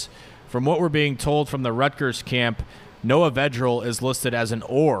curious, from what we're being told from the Rutgers camp, Noah Vedral is listed as an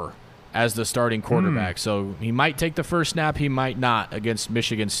or as the starting quarterback. So he might take the first snap, he might not against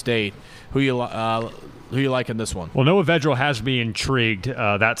Michigan State. Who you like in this one? Well, Noah Vedral has me intrigued.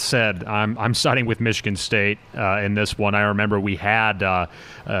 That said, I'm siding with Michigan State in this one. I remember we had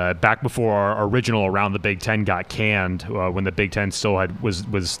back before our original Around the Big Ten got canned, when the Big Ten still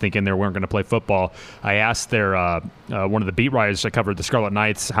was thinking they weren't going to play football. I asked their one of the beat writers that covered the Scarlet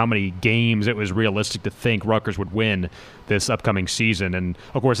Knights how many games it was realistic to think Rutgers would win this upcoming season, and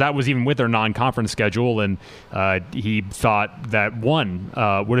of course that was even with their non-conference schedule, and he thought that one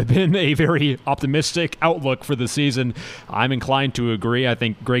would have been a very optimistic outlook for the season. I'm inclined to agree. I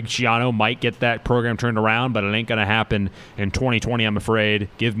think Greg Schiano might get that program turned around, but it ain't going to happen in 2020, I'm afraid.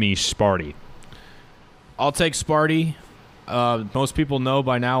 Give me Sparty. I'll take Sparty. Most people know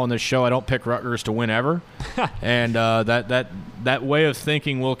by now on this show I don't pick Rutgers to win ever, and that way of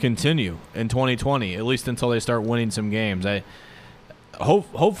thinking will continue in 2020, at least until they start winning some games.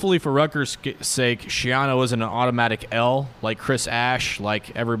 Hopefully for Rutgers' sake, Schiano isn't an automatic L like Chris Ash,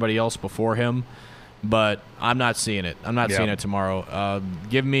 like everybody else before him, but I'm not seeing it. I'm not seeing it tomorrow.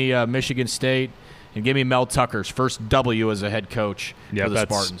 Give me Michigan State, and give me Mel Tucker's first W as a head coach for the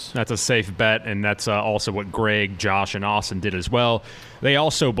Spartans. That's a safe bet, and that's also what Greg, Josh, and Austin did as well. They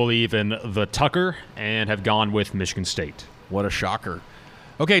also believe in the Tucker and have gone with Michigan State. What a shocker.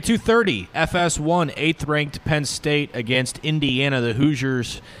 Okay, 2:30, FS1, 8th-ranked Penn State against Indiana. The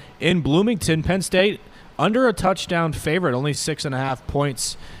Hoosiers in Bloomington. Penn State under a touchdown favorite, only 6.5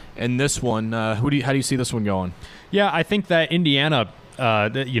 points in this one. How do you see this one going? Yeah, I think that Indiana,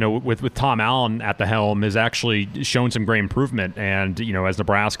 with Tom Allen at the helm, has actually shown some great improvement. And, as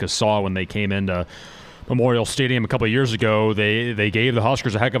Nebraska saw when they came into Memorial Stadium a couple of years ago, they gave the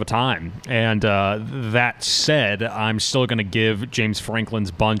Huskers a heck of a time. And that said, I'm still going to give James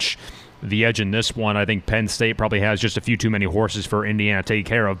Franklin's bunch the edge in this one. I think Penn State probably has just a few too many horses for Indiana to take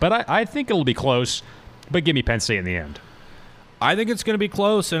care of. But I think it'll be close, but give me Penn State in the end. I think it's going to be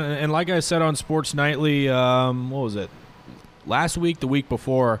close. And like I said on Sports Nightly, what was it? Last week, the week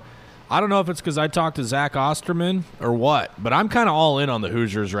before, I don't know if it's because I talked to Zach Osterman or what, but I'm kind of all in on the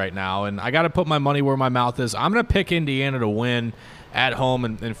Hoosiers right now, and I got to put my money where my mouth is. I'm going to pick Indiana to win at home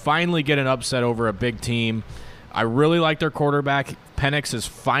and finally get an upset over a big team. I really like their quarterback. Penix is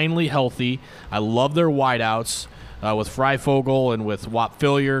finally healthy. I love their wideouts with Freifogel and with Whop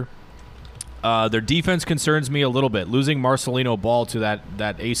Philyor. Their defense concerns me a little bit. Losing Marcelino Ball to that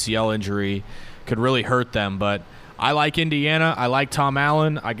ACL injury could really hurt them, but I like Indiana. I like Tom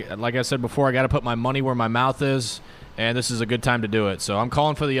Allen. Like I said before, I got to put my money where my mouth is, and this is a good time to do it. So I'm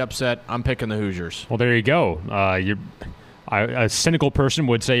calling for the upset. I'm picking the Hoosiers. Well, there you go. A cynical person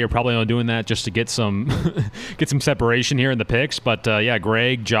would say you're probably only doing that just to get some separation here in the picks. But,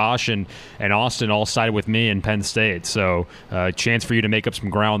 Greg, Josh, and Austin all sided with me in Penn State. So chance for you to make up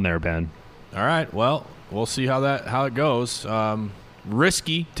some ground there, Ben. All right. Well, we'll see how it goes.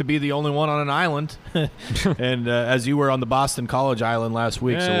 Risky to be the only one on an island, and as you were on the Boston College Island last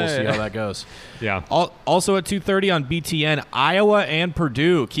week, so we'll see how that goes. Yeah. Also at 2:30 on BTN, Iowa and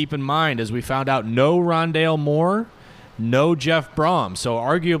Purdue. Keep in mind, as we found out, no Rondale Moore, no Jeff Brom. So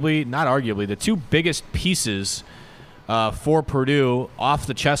the two biggest pieces for Purdue off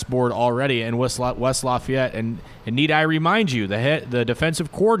the chessboard already in West Lafayette. And need I remind you, the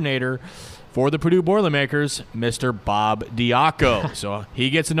defensive coordinator for the Purdue Boilermakers, Mr. Bob Diaco. So he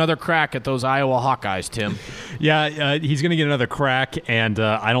gets another crack at those Iowa Hawkeyes, Tim. Yeah, he's going to get another crack, and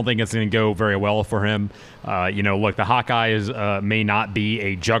I don't think it's going to go very well for him. Look, the Hawkeyes may not be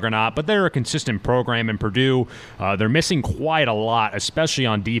a juggernaut, but they're a consistent program in Purdue. They're missing quite a lot, especially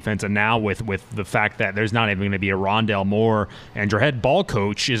on defense, and now with the fact that there's not even going to be a Rondale Moore, and your head ball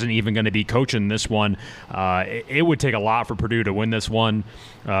coach isn't even going to be coaching this one. It would take a lot for Purdue to win this one.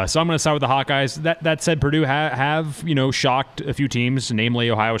 So I'm going to side with the Hawkeyes. That said, Purdue have shocked a few teams,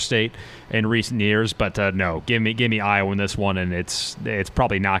 namely Ohio State, in recent years. But no, give me Iowa in this one, and it's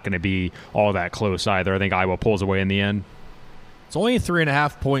probably not going to be all that close either. I think Iowa pulls away in the end. It's only a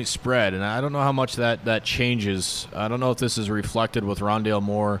 3.5 point spread, and I don't know how much that changes. I don't know if this is reflected with Rondale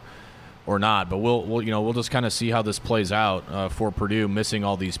Moore or not, but we'll just kind of see how this plays out for Purdue missing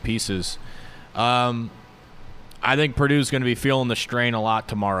all these pieces. I think Purdue's going to be feeling the strain a lot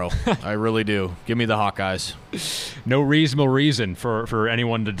tomorrow. I really do. Give me the Hawkeyes. No reasonable reason for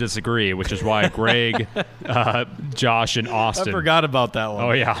anyone to disagree, which is why Greg, Josh, and Austin. I forgot about that one.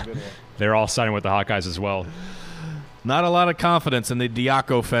 Oh, yeah. They're all siding with the Hawkeyes as well. Not a lot of confidence in the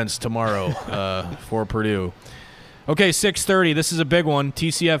Diaco fence tomorrow for Purdue. Okay, 6:30. This is a big one.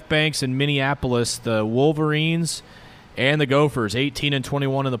 TCF Banks in Minneapolis. The Wolverines and the Gophers,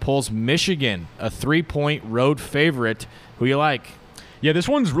 18-21 in the polls. Michigan, a 3-point road favorite. Who you like? Yeah, this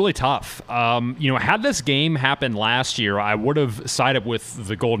one's really tough. Had this game happened last year, I would have sided with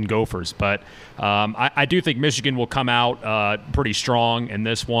the Golden Gophers. But I do think Michigan will come out pretty strong in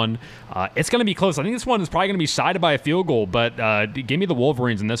this one. It's going to be close. I think this one is probably going to be sided by a field goal. But give me the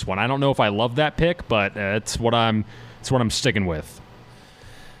Wolverines in this one. I don't know if I love that pick, but it's what I'm sticking with.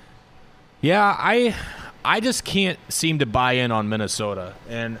 Yeah, I just can't seem to buy in on Minnesota,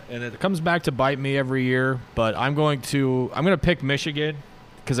 and it comes back to bite me every year. But I'm going to pick Michigan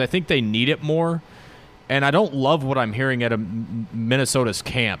because I think they need it more, and I don't love what I'm hearing at Minnesota's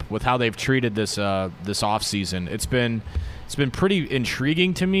camp with how they've treated this offseason. It's been pretty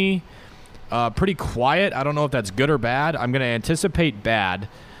intriguing to me, pretty quiet. I don't know if that's good or bad. I'm going to anticipate bad.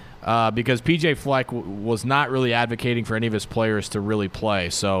 Because P.J. Fleck was not really advocating for any of his players to really play.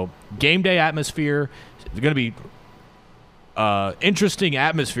 So game day atmosphere is going to be interesting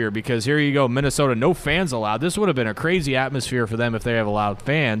atmosphere because here you go, Minnesota, no fans allowed. This would have been a crazy atmosphere for them if they have allowed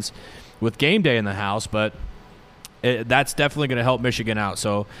fans with game day in the house, but that's definitely going to help Michigan out.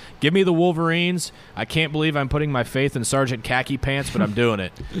 So give me the Wolverines. I can't believe I'm putting my faith in Sergeant Khaki Pants, but I'm doing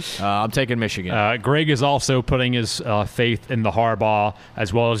it. I'm taking Michigan. Greg is also putting his faith in the Harbaugh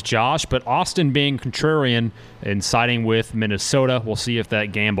as well as Josh, but Austin being contrarian and siding with Minnesota. We'll see if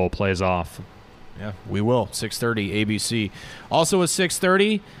that gamble plays off. Yeah, we will. 6:30 ABC. Also at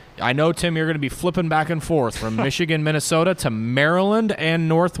 6:30, I know, Tim, you're going to be flipping back and forth from Michigan, Minnesota to Maryland and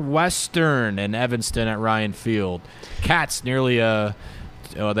Northwestern in Evanston at Ryan Field. Cats nearly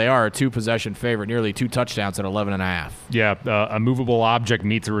they are a 2-possession favorite, nearly 2 touchdowns at 11.5. Yeah, a movable object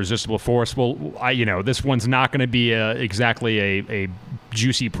meets a resistible force. Well, this one's not going to be exactly a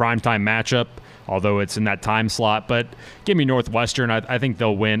juicy primetime matchup, although it's in that time slot. But give me Northwestern. I think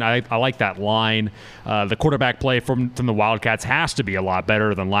they'll win. I like that line. The quarterback play from the Wildcats has to be a lot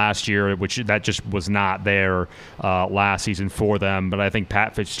better than last year, which that just was not there last season for them. But I think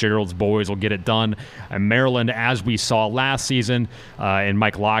Pat Fitzgerald's boys will get it done. And Maryland, as we saw last season, and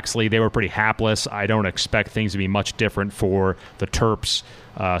Mike Loxley, they were pretty hapless. I don't expect things to be much different for the Terps.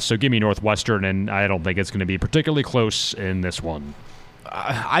 So give me Northwestern, and I don't think it's going to be particularly close in this one.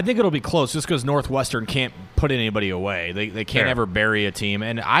 I think it'll be close just because Northwestern can't put anybody away. They can't ever bury a team.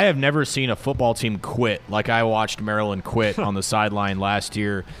 And I have never seen a football team quit like I watched Maryland quit on the sideline last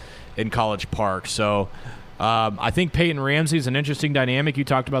year in College Park. So I think Peyton Ramsey is an interesting dynamic. You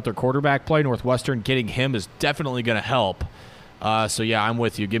talked about their quarterback play. Northwestern getting him is definitely going to help. So, yeah, I'm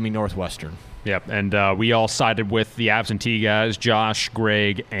with you. Give me Northwestern. Yep, and we all sided with the absentee guys, Josh,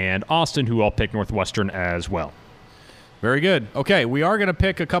 Greg, and Austin, who all picked Northwestern as well. Very good. Okay, we are going to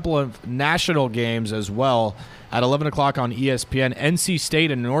pick a couple of national games as well at 11 o'clock on ESPN. NC State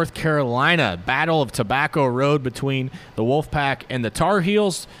and North Carolina, Battle of Tobacco Road between the Wolfpack and the Tar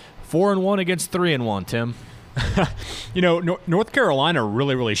Heels. 4-1 against 3-1, Tim. North Carolina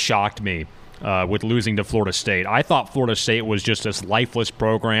really, really shocked me with losing to Florida State. I thought Florida State was just this lifeless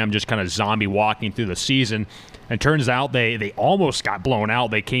program, just kind of zombie walking through the season. And turns out they almost got blown out.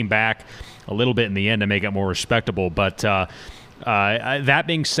 They came back a little bit in the end to make it more respectable. But that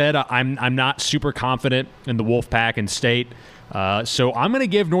being said, I'm not super confident in the Wolfpack and State. So I'm going to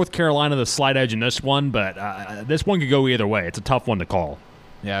give North Carolina the slight edge in this one, but this one could go either way. It's a tough one to call.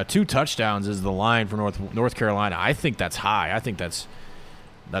 Yeah, 2 touchdowns is the line for North Carolina. I think that's high. I think that's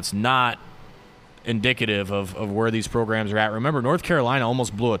not indicative of where these programs are at. Remember, North Carolina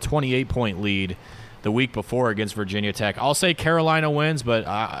almost blew a 28-point lead the week before against Virginia Tech. I'll say Carolina wins, but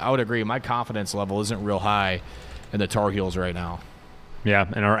I would agree my confidence level isn't real high in the Tar Heels right now. Yeah,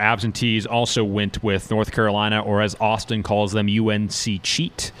 and our absentees also went with North Carolina, or as Austin calls them, UNC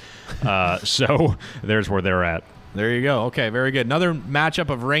cheat. So there's where they're at. There you go. Okay, very good. Another matchup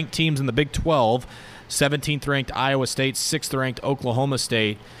of ranked teams in the Big 12. 17th ranked Iowa State, 6th ranked Oklahoma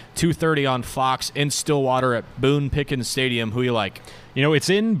State. 2:30 on Fox in Stillwater at Boone Pickens Stadium. Who you like? It's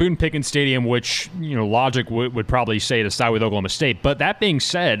in Boone Pickens Stadium, which, logic would probably say to side with Oklahoma State. But that being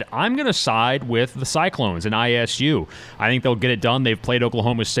said, I'm going to side with the Cyclones and ISU. I think they'll get it done. They've played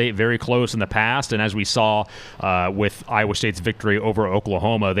Oklahoma State very close in the past. And as we saw with Iowa State's victory over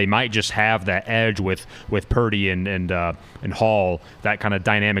Oklahoma, they might just have that edge with Purdy and Hall, that kind of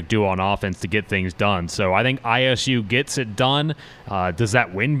dynamic duo on offense to get things done. So I think ISU gets it done. Does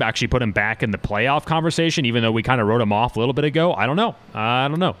that win actually put them back in the playoff conversation, even though we kind of wrote them off a little bit ago? I don't know.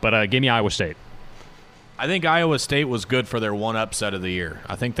 But give me Iowa State. I think Iowa State was good for their one upset of the year.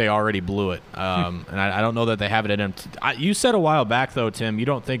 I think they already blew it, and I don't know that they have it in them. You said a while back, though, Tim, you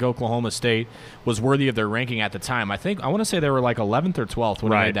don't think Oklahoma State was worthy of their ranking at the time. I want to say they were like 11th or 12th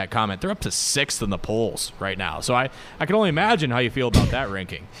when I made that comment. They're up to 6th in the polls right now, so I can only imagine how you feel about that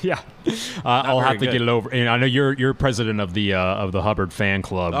ranking. Yeah, I'll have to get it over. And I know you're president of the Hubbard fan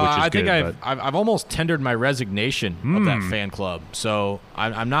club, which is I good. think I've almost tendered my resignation of that fan club, so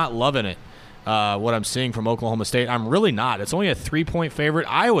I'm not loving it. What I'm seeing from Oklahoma State, I'm really not. It's only a 3-point favorite.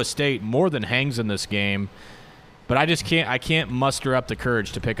 Iowa State more than hangs in this game, but I can't muster up the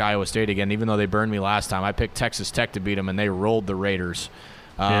courage to pick Iowa State again, even though they burned me last time. I picked Texas Tech to beat them, and they rolled the Raiders.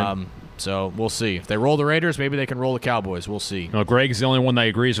 So we'll see. If they roll the Raiders, maybe they can roll the Cowboys. We'll see. No, Greg's the only one that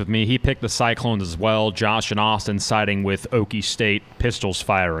agrees with me. He picked the Cyclones as well. Josh and Austin siding with Okie State. Pistols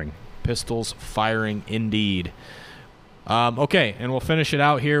firing. Pistols firing indeed. Okay, and we'll finish it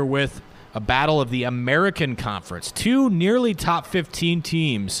out here with a battle of the American Conference. 2 nearly top 15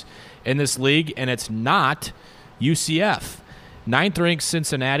 teams in this league, and it's not UCF. 9th-ranked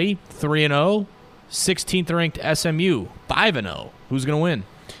Cincinnati, 3-0. 16th-ranked SMU, 5-0. Who's going to win?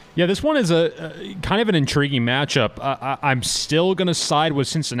 Yeah, this one is a kind of an intriguing matchup. I'm still going to side with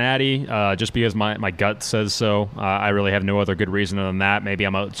Cincinnati just because my gut says so. I really have no other good reason than that. Maybe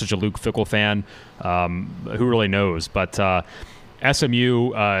I'm such a Luke Fickell fan. Who really knows? But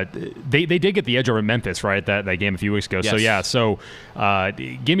SMU, they did get the edge over Memphis, right? That game a few weeks ago. Yes. So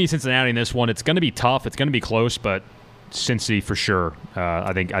give me Cincinnati in this one. It's going to be tough. It's going to be close, but Cincy for sure.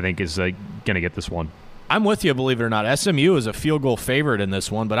 I think is going to get this one. I'm with you, believe it or not. SMU is a field goal favorite in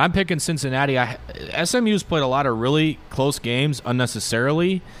this one, but I'm picking Cincinnati. SMU's played a lot of really close games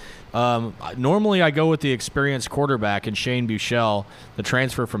unnecessarily. Normally I go with the experienced quarterback in Shane Buechele, the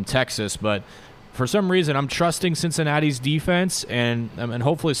transfer from Texas, but for some reason I'm trusting Cincinnati's defense and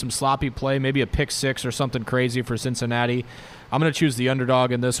hopefully some sloppy play, maybe a pick six or something crazy for Cincinnati. I'm going to choose the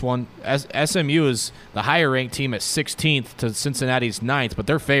underdog in this one. SMU is the higher-ranked team at 16th to Cincinnati's 9th, but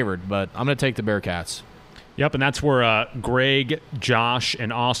they're favored. But I'm going to take the Bearcats. Yep, and that's where Greg, Josh,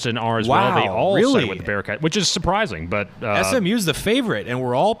 and Austin are as well. They all really? say with the Bearcats, which is surprising. But SMU's the favorite, and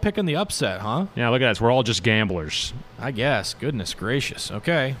we're all picking the upset, huh? Yeah, look at that. We're all just gamblers. I guess. Goodness gracious.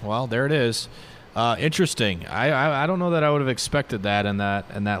 Okay, well, there it is. Interesting. I don't know that I would have expected that in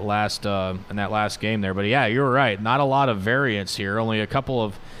that last game there, but yeah, you're right. Not a lot of variance here. Only a couple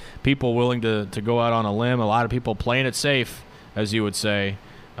of people willing to go out on a limb. A lot of people playing it safe, as you would say,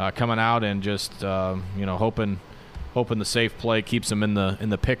 coming out and just hoping the safe play keeps them in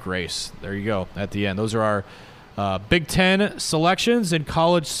the pick race. There you go. At the end, those are our Big Ten selections and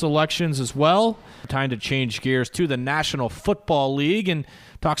college selections as well. Time to change gears to the National Football League and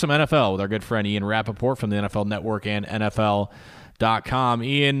talk some NFL with our good friend Ian Rappaport from the NFL Network and NFL.com.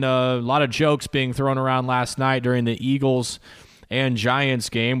 Ian, a lot of jokes being thrown around last night during the Eagles and Giants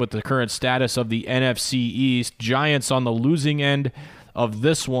game with the current status of the NFC East. Giants on the losing end of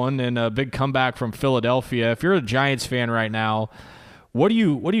this one and a big comeback from Philadelphia. If you're a Giants fan right now, what are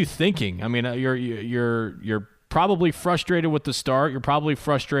you thinking? I mean, you're probably frustrated with the start. You're probably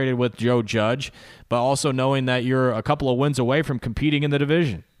frustrated with Joe Judge, but also knowing that you're a couple of wins away from competing in the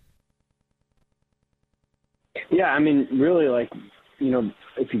division. Yeah, I mean, really,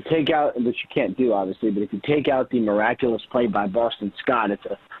 if you take out, which you can't do, obviously, but if you take out the miraculous play by Boston Scott, it's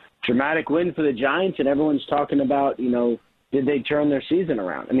a dramatic win for the Giants, and everyone's talking about, did they turn their season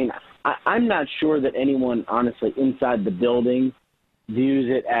around? I mean, I'm not sure that anyone, honestly, inside the building views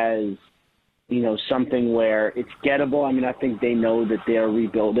it as something where it's gettable. I mean, I think they know that they're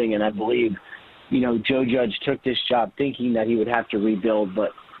rebuilding, and I believe, Joe Judge took this job thinking that he would have to rebuild.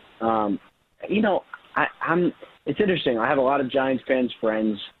 But, it's interesting. I have a lot of Giants fans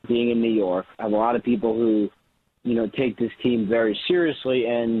friends being in New York. I have a lot of people who, take this team very seriously,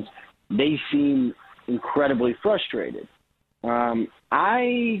 and they seem incredibly frustrated.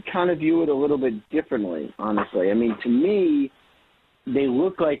 I kind of view it a little bit differently, honestly. I mean, to me, they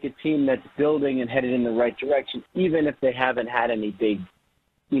look like a team that's building and headed in the right direction, even if they haven't had any big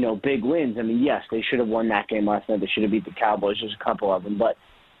wins. I mean, yes, they should have won that game last night. They should have beat the Cowboys. There's a couple of them. But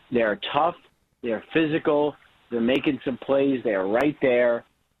they're tough. They're physical. They're making some plays. They're right there.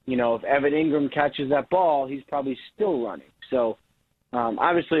 If Evan Ingram catches that ball, he's probably still running. So,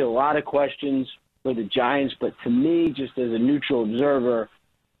 obviously, a lot of questions for the Giants. But to me, just as a neutral observer,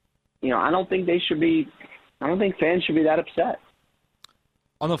 I don't think fans should be that upset.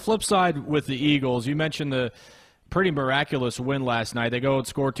 On the flip side with the Eagles, you mentioned the pretty miraculous win last night. They go and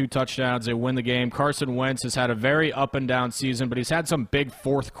score 2 touchdowns. They win the game. Carson Wentz has had a very up-and-down season, but he's had some big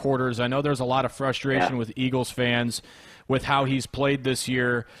fourth quarters. I know there's a lot of frustration with Eagles fans with how he's played this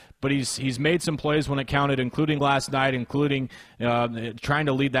year, but he's made some plays when it counted, including last night, including trying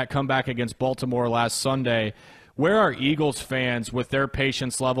to lead that comeback against Baltimore last Sunday. Where are Eagles fans with their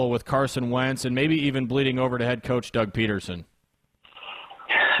patience level with Carson Wentz and maybe even bleeding over to head coach Doug Peterson?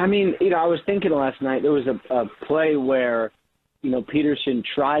 I mean, I was thinking last night there was a play where, Peterson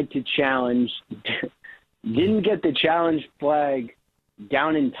tried to challenge, didn't get the challenge flag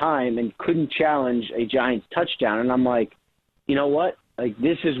down in time and couldn't challenge a Giants touchdown. And I'm like, you know what? Like,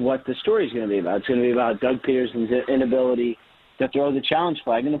 this is what the story's going to be about. It's going to be about Doug Peterson's inability to throw the challenge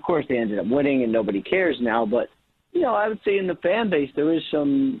flag. And, of course, they ended up winning and nobody cares now. But, I would say in the fan base there is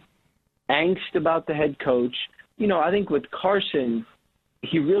some angst about the head coach. I think with Carson,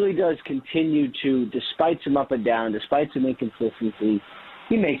 he really does continue to, despite some up and down, despite some inconsistency,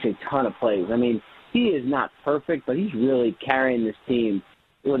 he makes a ton of plays. I mean, he is not perfect, but he's really carrying this team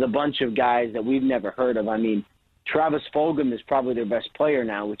with a bunch of guys that we've never heard of. I mean, Travis Fulgham is probably their best player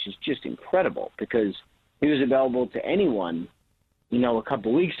now, which is just incredible because he was available to anyone, a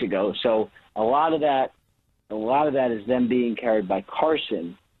couple weeks ago. So a lot of that is them being carried by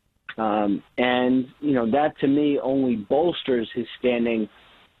Carson. That to me only bolsters his standing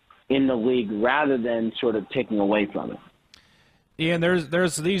in the league rather than sort of taking away from it. Ian,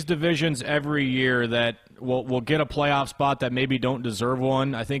 there's these divisions every year that will get a playoff spot that maybe don't deserve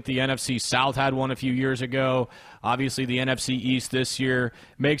one. I think the NFC South had one a few years ago. Obviously, the NFC East this year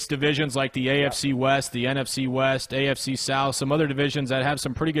makes divisions like the AFC West, the NFC West, AFC South, some other divisions that have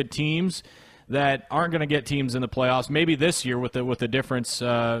some pretty good teams that aren't going to get teams in the playoffs. Maybe this year with the difference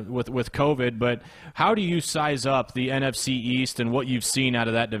with COVID. But how do you size up the NFC East and what you've seen out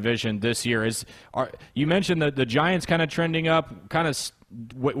of that division this year? You mentioned that the Giants kind of trending up, kind of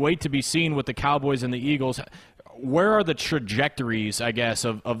wait to be seen with the Cowboys and the Eagles. Where are the trajectories, I guess,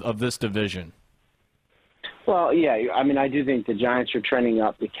 of this division? Well, yeah, I mean, I do think the Giants are trending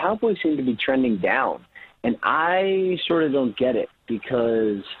up. The Cowboys seem to be trending down, and I sort of don't get it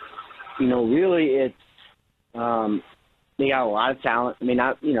because, really it's they got a lot of talent. I mean,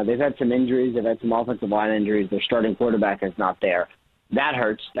 they've had some injuries. They've had some offensive line injuries. Their starting quarterback is not there. That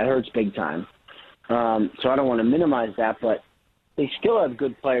hurts. That hurts big time. So I don't want to minimize that, but they still have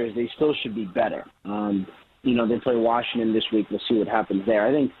good players. They still should be better. They play Washington this week. We'll see what happens there.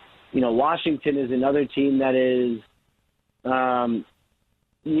 I think, Washington is another team that is,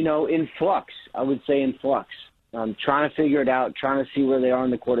 in flux. I would say in flux. Trying to figure it out, trying to see where they are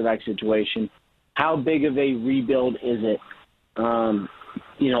in the quarterback situation. How big of a rebuild is it?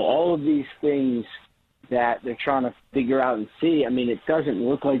 All of these things that they're trying to figure out and see. I mean, it doesn't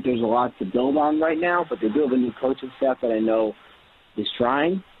look like there's a lot to build on right now, but they do have a new coaching staff that I know is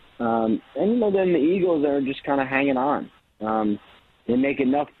trying. Then the Eagles are just kind of hanging on. They make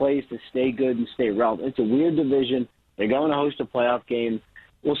enough plays to stay good and stay relevant. It's a weird division. They're going to host a playoff game.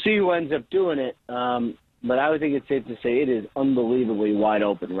 We'll see who ends up doing it. But I would think it's safe to say it is unbelievably wide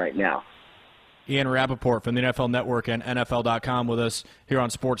open right now. Ian Rappaport from the NFL Network and NFL.com with us here on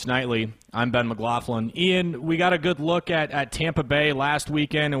Sports Nightly. I'm Ben McLaughlin. Ian, we got a good look at Tampa Bay last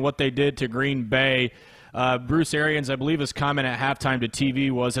weekend and what they did to Green Bay. Bruce Arians, I believe, his comment at halftime to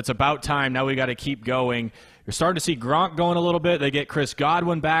TV was, it's about time. Now we got to keep going. You're starting to see Gronk going a little bit. They get Chris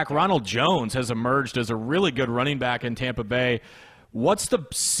Godwin back. Ronald Jones has emerged as a really good running back in Tampa Bay. What's the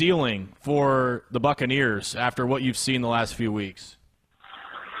ceiling for the Buccaneers after what you've seen the last few weeks?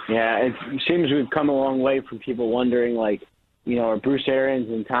 Yeah, it seems we've come a long way from people wondering, are Bruce Arians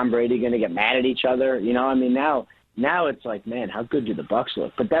and Tom Brady going to get mad at each other? Now it's like, man, how good do the Bucs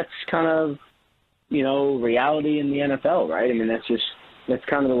look? But that's kind of, reality in the NFL, right? I mean, that's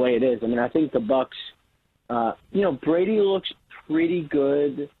kind of the way it is. I mean, I think the Bucs, Brady looks pretty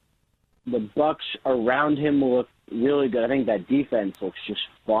good. The Bucs around him look really good. I think that defense looks just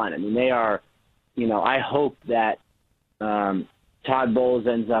fun. I mean, they are, I hope that Todd Bowles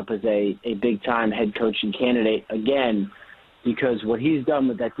ends up as a big-time head coaching candidate again, because what he's done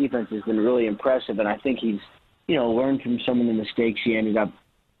with that defense has been really impressive, and I think he's, learned from some of the mistakes he ended up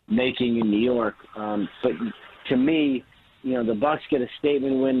making in New York. But to me, the Bucs get a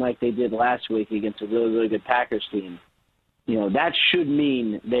statement win like they did last week against a really, really good Packers team. That should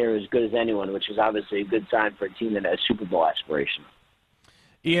mean they're as good as anyone, which is obviously a good sign for a team that has Super Bowl aspirations.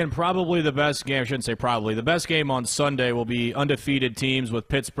 Ian, probably the best game, I shouldn't say probably, the best game on Sunday will be undefeated teams with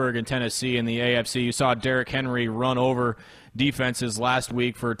Pittsburgh and Tennessee in the AFC. You saw Derrick Henry run over defenses last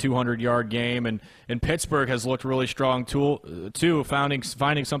week for a 200-yard game, and Pittsburgh has looked really strong too, finding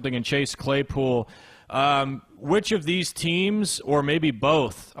something in Chase Claypool. Which of these teams, or maybe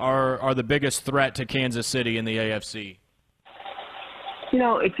both, are the biggest threat to Kansas City in the AFC?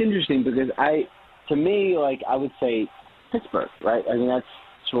 It's interesting because to me, I would say Pittsburgh, right? I mean, that's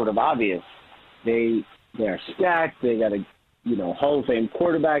sort of obvious. They're stacked. They got a Hall of Fame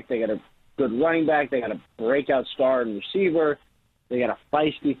quarterback. They got a good running back. They got a breakout star and receiver. They got a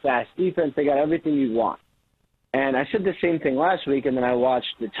feisty, fast defense. They got everything you want. And I said the same thing last week, and then I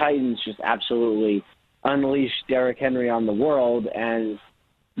watched the Titans just absolutely unleash Derrick Henry on the world, and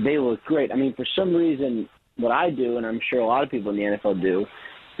they look great. I mean, for some reason, what I do, and I'm sure a lot of people in the NFL do,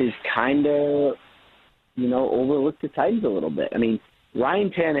 is kind of overlook the Titans a little bit. I mean, Ryan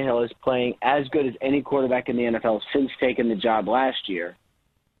Tannehill is playing as good as any quarterback in the NFL since taking the job last year,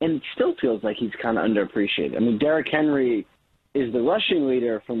 and it still feels like he's kind of underappreciated. I mean, Derrick Henry is the rushing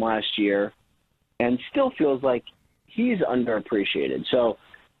leader from last year, and still feels like he's underappreciated. So,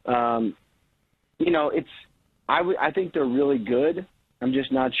 I think they're really good. I'm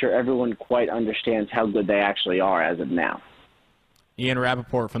just not sure everyone quite understands how good they actually are as of now. Ian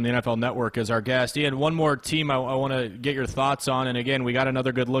Rappaport from the NFL Network is our guest. Ian, one more team I want to get your thoughts on, and again, we got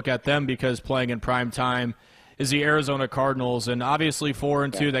another good look at them because playing in prime time is the Arizona Cardinals, and obviously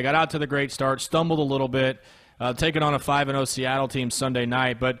 4-2. They got out to the great start, stumbled a little bit, taking on a 5-0 Seattle team Sunday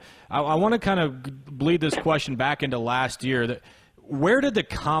night. But I want to kind of bleed this question back into last year. Where did the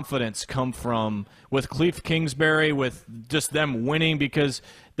confidence come from with Cliff Kingsbury, with just them winning? Because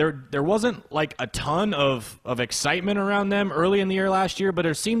there wasn't like a ton of excitement around them early in the year last year, but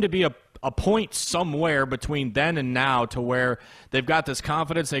there seemed to be a point somewhere between then and now to where they've got this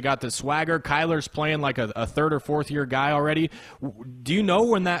confidence, they got this swagger. Kyler's playing like a third or fourth year guy already. Do you know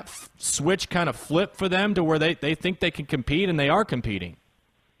when that switch kind of flipped for them to where they think they can compete and they are competing?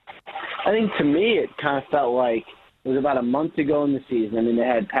 I think to me it kind of felt like it was about a month ago in the season. I mean, they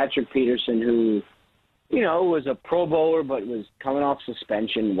had Patrick Peterson, who, was a Pro Bowler but was coming off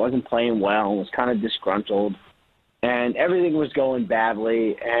suspension, wasn't playing well, was kind of disgruntled, and everything was going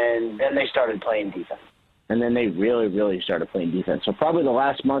badly. And then they started playing defense. And then they really, really started playing defense. So probably the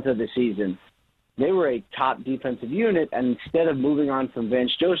last month of the season, they were a top defensive unit, and instead of moving on from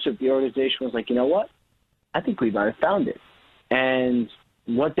Vance Joseph, the organization was like, you know what? I think we might have found it. And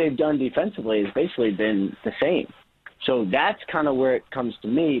what they've done defensively has basically been the same. So that's kind of where it comes to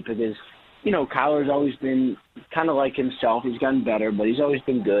me because, Kyler's always been kind of like himself. He's gotten better, but he's always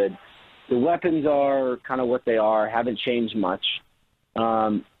been good. The weapons are kind of what they are, haven't changed much.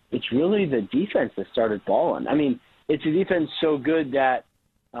 It's really the defense that started balling. I mean, it's a defense so good that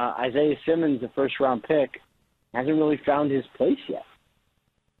Isaiah Simmons, the first-round pick, hasn't really found his place yet.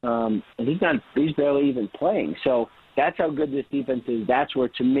 And he's barely even playing. So that's how good this defense is. That's where,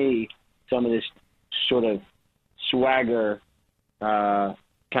 to me, some of this sort of swagger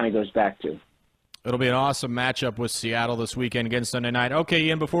kind of goes back to. It'll be an awesome matchup with Seattle this weekend against Sunday night. Okay,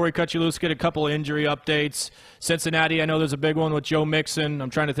 Ian, before we cut you loose, get a couple of injury updates. Cincinnati, I know there's a big one with Joe Mixon.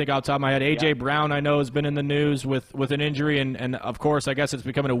 I'm trying to think off the top of my head. A.J. Brown, I know, has been in the news with an injury. And, of course, I guess it's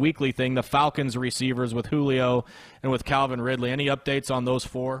becoming a weekly thing. The Falcons receivers with Julio and with Calvin Ridley. Any updates on those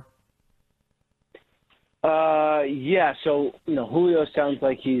four? Yeah, so, Julio sounds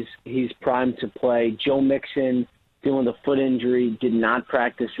like he's primed to play. Joe Mixon, dealing with a foot injury, did not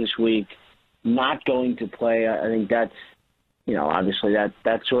practice this week. Not going to play. I think that's, obviously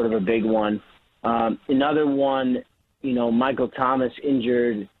that's sort of a big one. Another one, Michael Thomas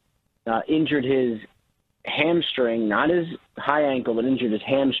injured his hamstring, not his high ankle, but injured his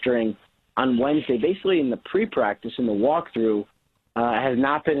hamstring on Wednesday, basically in the pre-practice, in the walkthrough. Has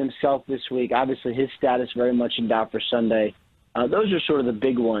not been himself this week. Obviously, his status very much in doubt for Sunday. Those are sort of the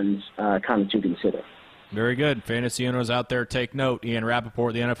big ones kind of to consider. Very good. Fantasy owners out there, take note. Ian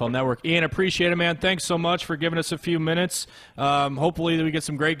Rappaport, the NFL Network. Ian, appreciate it, man. Thanks so much for giving us a few minutes. Hopefully we get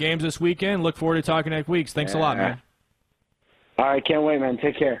some great games this weekend. Look forward to talking next week. Thanks a lot, man. All right, can't wait, man.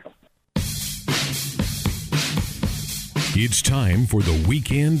 Take care. It's time for the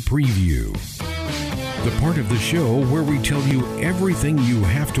Weekend Preview, the part of the show where we tell you everything you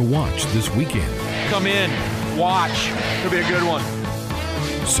have to watch this weekend. Come in, watch. It'll be a good one.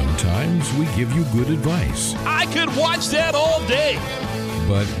 Sometimes we give you good advice. I could watch that all day.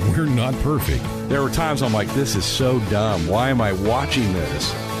 But we're not perfect. There were times I'm like, this is so dumb. Why am I watching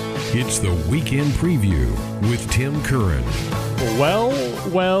this? It's the Weekend Preview with Tim Curran. Well,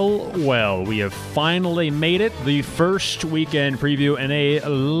 we have finally made it. The first Weekend Preview in a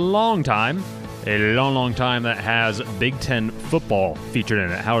long time. A long time that has Big Ten football featured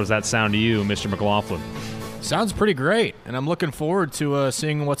in it. How does that sound to you, Mr. McLaughlin? Sounds pretty great, and I'm looking forward to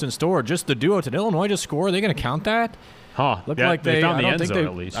seeing what's in store. Just the duo. Did Illinois just score? Are they going to count that? Looked like they found the end zone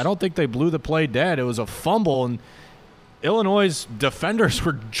at least. I don't think they blew the play dead. It was a fumble, and Illinois' defenders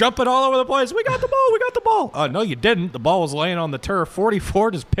were jumping all over the place. We got the ball. We got the ball. No, you didn't. The ball was laying on the turf. 44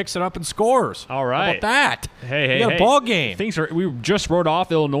 just picks it up and scores. All right. How about that? Hey. We got a ball game. We just wrote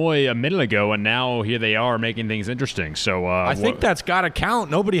off Illinois a minute ago, and now here they are making things interesting. So I think that's got to count.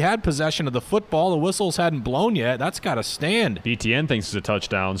 Nobody had possession of the football. The whistles hadn't blown yet. That's got to stand. BTN thinks it's a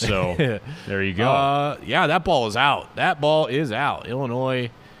touchdown, so there you go. Yeah, that ball is out. That ball is out. Illinois.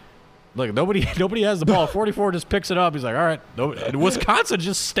 Look, nobody has the ball. 44 just picks it up. He's like, all right. Wisconsin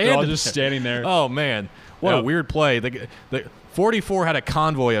just standing. They're all just standing there. Oh, man. What a weird play. The 44 had a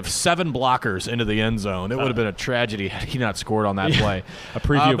convoy of 7 blockers into the end zone. It would have been a tragedy had he not scored on that play. A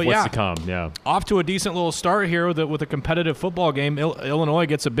preview of what's to come, yeah. Off to a decent little start here with a competitive football game. Illinois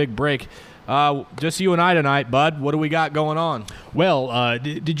gets a big break. Just you and I tonight, bud. What do we got going on? Well,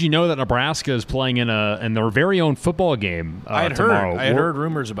 did you know that Nebraska is playing in their very own football game tomorrow? I had heard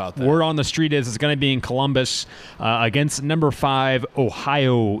rumors about that. Word on the street is it's going to be in Columbus against number 5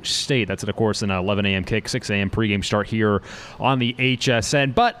 Ohio State. That's, of course, an 11 a.m. kick, 6 a.m. pregame start here on the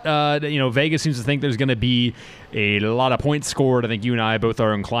HSN. But, Vegas seems to think there's going to be a lot of points scored. I think you and I both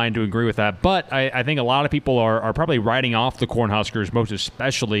are inclined to agree with that. But I think a lot of people are probably writing off the Cornhuskers, most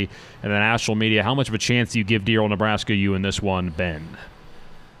especially in the national media. How much of a chance do you give Dear Old Nebraska U in this one, Ben?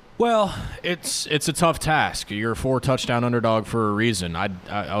 Well, it's a tough task. You're a 4-touchdown underdog for a reason. I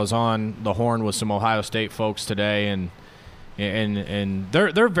was on the horn with some Ohio State folks today, and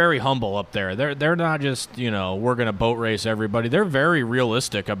they're very humble up there. They're not just we're going to boat race everybody. They're very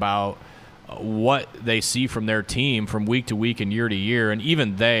realistic about what they see from their team from week to week and year to year, and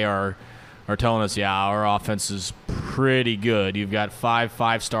even they are telling us, yeah, our offense is pretty good. You've got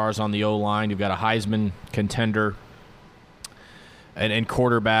 5 stars on the O-line. You've got a Heisman contender and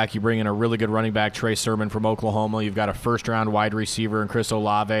quarterback. You bring in a really good running back, Trey Sermon from Oklahoma. You've got a first-round wide receiver in Chris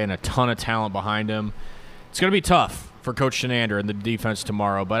Olave and a ton of talent behind him. It's going to be tough for Coach Shenander and the defense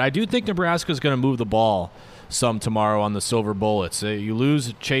tomorrow, but I do think Nebraska is going to move the ball some tomorrow on the Silver Bullets. You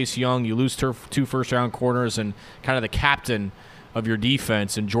lose Chase Young, you lose 2 first-round corners, and kind of the captain of your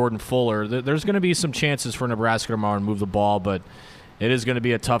defense and Jordan Fuller. There's going to be some chances for Nebraska tomorrow to move the ball, but it is going to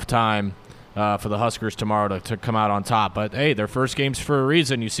be a tough time for the Huskers tomorrow to come out on top. But, hey, their first game's for a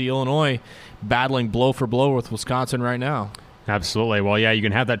reason. You see Illinois battling blow for blow with Wisconsin right now. Absolutely. Well, yeah, you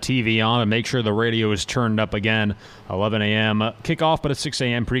can have that TV on and make sure the radio is turned up again. 11 a.m. kickoff, but a 6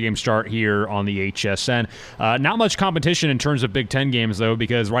 a.m. pregame start here on the HSN. Not much competition in terms of Big Ten games, though,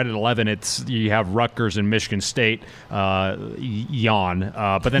 because right at 11, you have Rutgers and Michigan State. Yawn.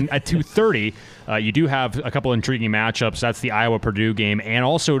 But then at 2:30, you do have a couple intriguing matchups. That's the Iowa-Purdue game, and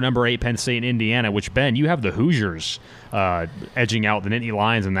also number 8 Penn State and Indiana, which, Ben, you have the Hoosiers edging out the Nittany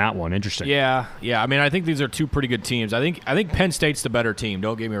Lions in that one. Interesting. Yeah. I mean, I think these are 2 pretty good teams. I think Penn State's the better team.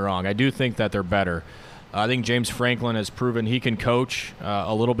 Don't get me wrong. I do think that they're better. I think James Franklin has proven he can coach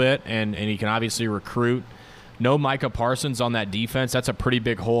a little bit, and he can obviously recruit. No Micah Parsons on that defense. That's a pretty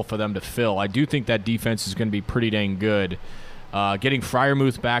big hole for them to fill. I do think that defense is going to be pretty dang good. Getting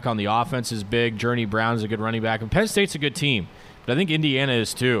Freiermuth back on the offense is big. Journey Brown is a good running back. And Penn State's a good team, but I think Indiana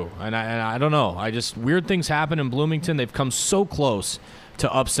is too. And I don't know. Weird things happen in Bloomington. They've come so close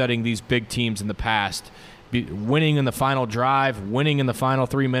to upsetting these big teams in the past. Winning in the final drive, winning in the final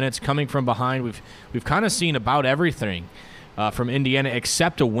 3 minutes, coming from behind. We've kind of seen about everything from Indiana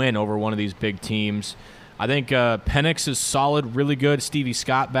except a win over one of these big teams. I think Penix is solid, really good. Stevie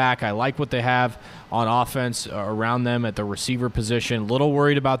Scott back. I like what they have on offense around them at the receiver position. A little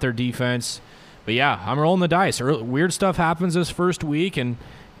worried about their defense. But, yeah, I'm rolling the dice. Weird stuff happens this first week, and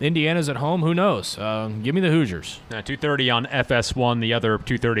Indiana's at home. Who knows? Give me the Hoosiers. 2:30 on FS1. The other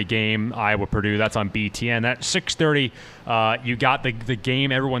 2:30 game, Iowa-Purdue, that's on BTN. That 6:30, you got the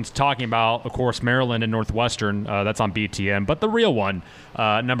game everyone's talking about, of course, Maryland and Northwestern. That's on BTN. But the real one,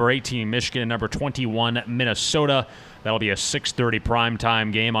 number 18, Michigan, number 21, Minnesota. That'll be a 6:30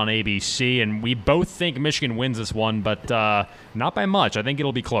 primetime game on ABC. And we both think Michigan wins this one, but not by much. I think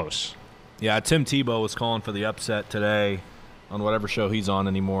it'll be close. Yeah, Tim Tebow was calling for the upset today on whatever show he's on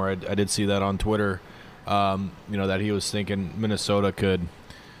anymore. I did see that on Twitter, that he was thinking Minnesota could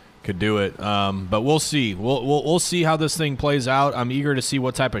do it. But we'll see. We'll see how this thing plays out. I'm eager to see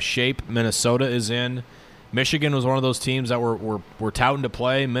what type of shape Minnesota is in. Michigan was one of those teams that were touting to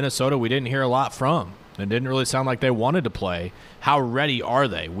play. Minnesota, we didn't hear a lot from. It didn't really sound like they wanted to play. How ready are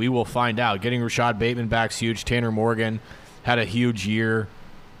they? We will find out. Getting Rashad Bateman back's huge. Tanner Morgan had a huge year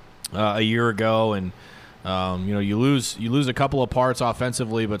a year ago, and you lose a couple of parts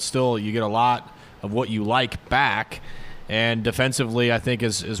offensively, but still you get a lot of what you like back. And defensively, I think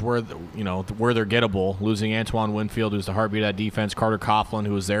is where where they're gettable. Losing Antoine Winfield, who's the heartbeat of that defense, Carter Coughlin,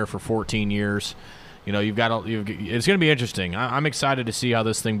 who was there for 14 years. It's going to be interesting. I'm excited to see how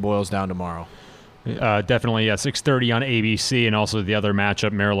this thing boils down tomorrow. Definitely, 6:30 on ABC, and also the other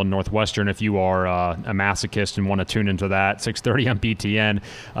matchup, Maryland Northwestern. If you are a masochist and want to tune into that, 6:30 on BTN.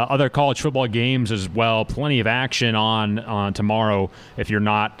 Other college football games as well. Plenty of action on tomorrow. If you're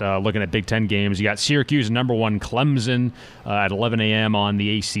not looking at Big Ten games, you got Syracuse number 1 Clemson at 11 a.m. on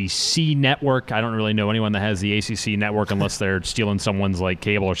the ACC network. I don't really know anyone that has the ACC network unless they're stealing someone's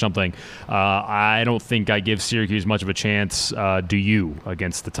cable or something. I don't think I give Syracuse much of a chance. Do you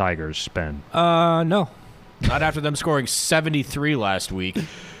against the Tigers, Ben? No, not after them scoring 73 last week.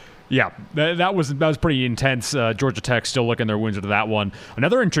 Yeah, that was pretty intense. Georgia Tech still looking their wounds into that one.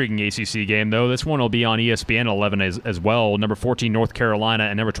 Another intriguing ACC game, though. This one will be on ESPN at 11 as well. Number 14, North Carolina,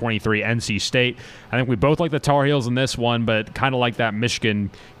 and number 23, NC State. I think we both like the Tar Heels in this one, but kind of like that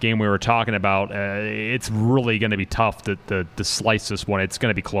Michigan game we were talking about. It's really going to be tough to slice this one. It's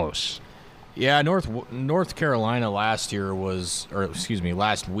going to be close. Yeah, North Carolina last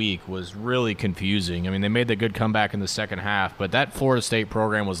week was really confusing. I mean, they made the good comeback in the second half, but that Florida State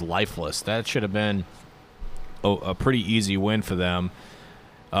program was lifeless. That should have been a pretty easy win for them.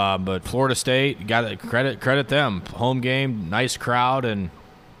 But Florida State, got credit them. Home game, nice crowd, and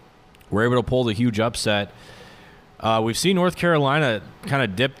were able to pull the huge upset. We've seen North Carolina kind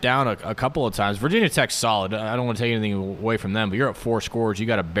of dip down a couple of times. Virginia Tech's solid. I don't want to take anything away from them, but you're up 4 scores. You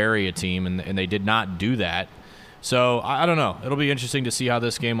got to bury a team, and they did not do that. So I don't know. It'll be interesting to see how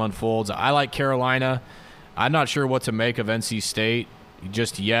this game unfolds. I like Carolina. I'm not sure what to make of NC State.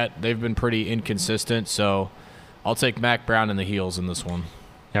 just yet. They've been pretty inconsistent, so I'll take Mack Brown in the heels in this one.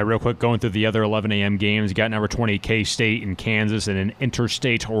 Yeah, real quick, going through the other 11 a.m. games, you got number 20 K-State and Kansas in an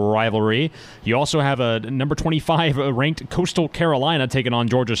interstate rivalry. You also have a number 25 ranked Coastal Carolina taking on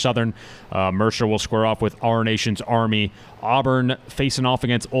Georgia Southern. Mercer will square off with our nation's Army. Auburn facing off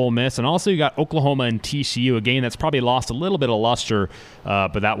against Ole Miss. And also you got Oklahoma and TCU, a game that's probably lost a little bit of luster,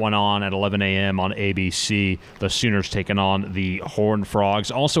 but that went on at 11 a.m. on ABC. The Sooners taking on the Horned Frogs.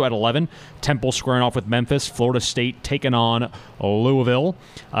 Also at 11, Temple squaring off with Memphis. Florida State taking on Louisville,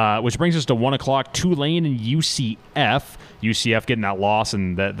 which brings us to 1 o'clock, Tulane and UCF. UCF getting that loss,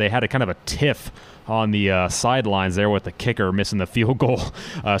 and they had a kind of a tiff on the sidelines there with the kicker missing the field goal.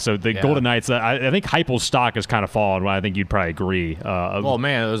 So the Golden Knights, I think Heupel's stock has kind of fallen. I think you'd probably agree. Well,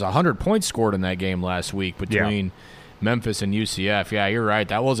 man, there was 100 points scored in that game last week between Memphis and UCF. Yeah, you're right.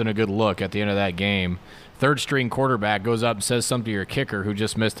 That wasn't a good look at the end of that game. Third-string quarterback goes up and says something to your kicker who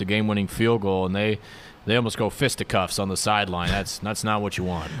just missed a game-winning field goal, and they almost go fisticuffs on the sideline. That's not what you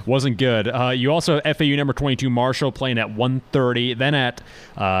want. Wasn't good. You also have FAU number 22 Marshall playing at 1:30. Then at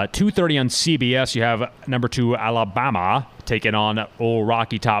 2:30 on CBS, you have number 2 Alabama taking on old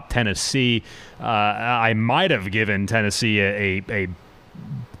Rocky Top Tennessee. I might have given Tennessee a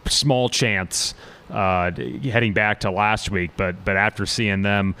small chance heading back to last week, but after seeing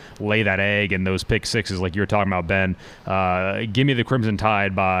them lay that egg and those pick sixes like you were talking about, Ben, give me the Crimson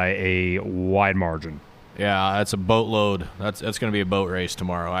Tide by a wide margin. Yeah, that's a boatload. That's going to be a boat race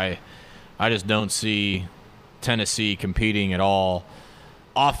tomorrow. I just don't see Tennessee competing at all.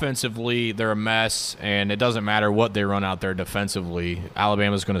 Offensively, they're a mess, and it doesn't matter what they run out there defensively.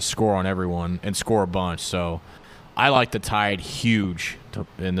 Alabama's going to score on everyone and score a bunch. So I like the Tide huge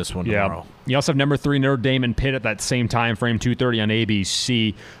in this one tomorrow. You also have number 3 Notre Dame and Pitt at that same time frame, 2:30 on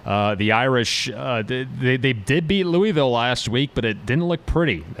ABC. The Irish, they did beat Louisville last week, but it didn't look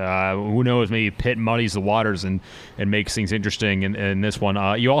pretty. Who knows? Maybe Pitt muddies the waters and makes things interesting in this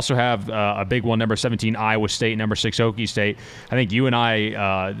one. You also have a big one, number 17 Iowa State, number 6 Okie State. I think you and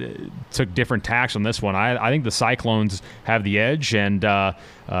I took different tacks on this one. I think the Cyclones have the edge, and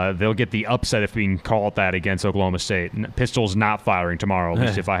they'll get the upset, if we can call it that, against Oklahoma State. Pistols not firing tomorrow, at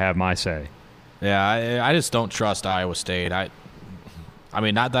least if I have my say. Yeah, I just don't trust Iowa State. I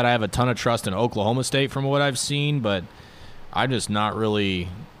mean, not that I have a ton of trust in Oklahoma State from what I've seen, but I'm just not really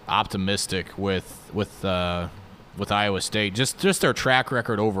optimistic with Iowa State. Just their track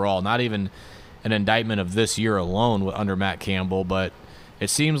record overall. Not even an indictment of this year alone under Matt Campbell, but it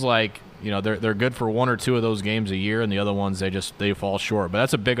seems like they're good for 1 or 2 of those games a year, and the other ones they fall short. But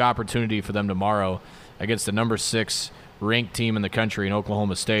that's a big opportunity for them tomorrow against the number 6 ranked team in the country in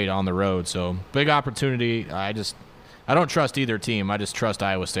Oklahoma State on the road. So big opportunity. I don't trust either team. I just trust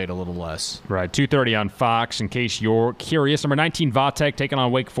Iowa State a little less. Right, 2:30 on Fox, in case you're curious. Number 19 Vatek taking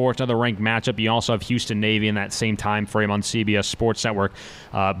on Wake Forest, another ranked matchup. You also have Houston Navy in that same time frame on CBS Sports Network.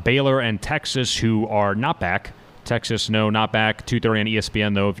 Baylor and Texas, who are not back. Texas, no, not back. 2:30 on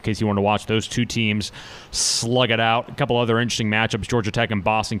ESPN, though, in case you want to watch those two teams slug it out. A couple other interesting matchups, Georgia Tech and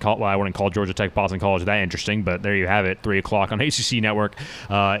Boston College. Well, I wouldn't call Georgia Tech Boston College that interesting, but there you have it, 3 o'clock on ACC Network,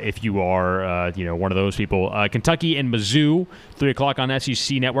 if you are one of those people. Kentucky and Mizzou, 3 o'clock on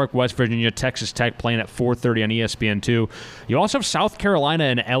SEC Network. West Virginia, Texas Tech playing at 4:30 on ESPN2. You also have South Carolina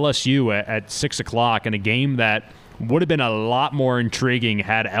and LSU at 6 o'clock in a game that would have been a lot more intriguing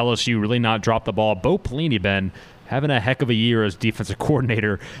had LSU really not dropped the ball. Bo Pelini, Ben, having a heck of a year as defensive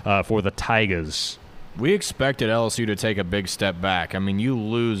coordinator for the Tigers. We expected LSU to take a big step back. I mean, you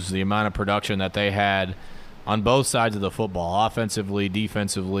lose the amount of production that they had on both sides of the football, offensively,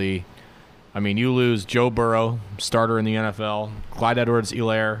 defensively. I mean, you lose Joe Burrow, starter in the NFL, Clyde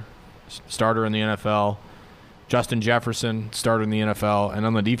Edwards-Helaire, starter in the NFL, Justin Jefferson, starter in the NFL, and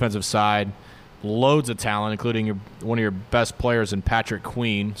on the defensive side, loads of talent, including one of your best players in Patrick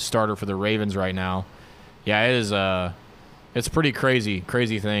Queen, starter for the Ravens right now. Yeah, it is it's a pretty crazy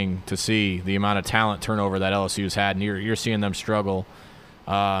thing to see the amount of talent turnover that LSU's had, and you're seeing them struggle.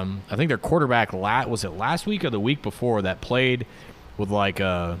 I think their quarterback, was it last week or the week before, that played with like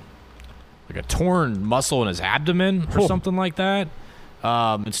a torn muscle in his abdomen or something like that.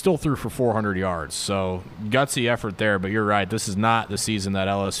 And still threw for 400 yards. So gutsy effort there, but you're right. This is not the season that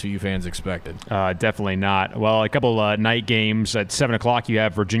LSU fans expected. Definitely not. Well, a couple night games at 7 o'clock. You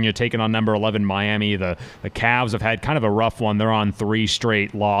have Virginia taking on number 11 Miami. The Cavs have had kind of a rough one. They're on 3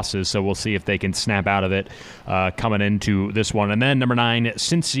 straight losses, so we'll see if they can snap out of it coming into this one. And then number 9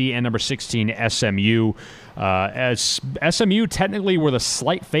 Cincy and number 16 SMU. As SMU technically were the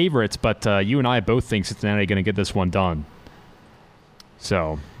slight favorites, but you and I both think Cincinnati going to get this one done.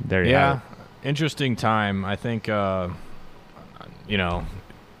 So there you have it. Interesting time. I think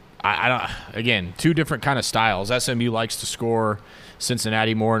I don't. Again, two different kind of styles. SMU likes to score.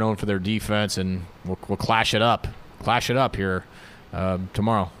 Cincinnati more known for their defense, and we'll clash it up here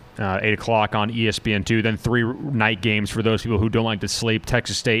tomorrow. 8 o'clock on ESPN2. Then 3 night games for those people who don't like to sleep.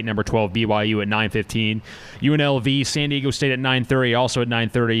 Texas State, number 12, BYU at 9:15. UNLV, San Diego State at 9:30. Also at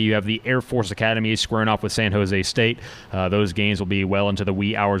 9:30, you have the Air Force Academy squaring off with San Jose State. Those games will be well into the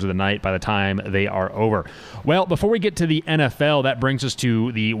wee hours of the night by the time they are over. Well, before we get to the NFL, that brings us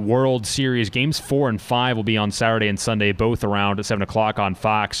to the World Series. Games 4 and 5 will be on Saturday and Sunday, both around at 7 o'clock on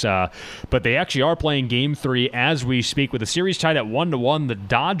Fox. But they actually are playing Game 3 as we speak, with the series tied at 1-1. The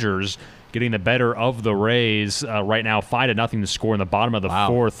Dodgers getting the better of the Rays right now, 5-0 to score in the bottom of the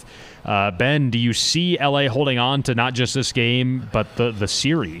fourth. Ben, do you see LA holding on to not just this game but the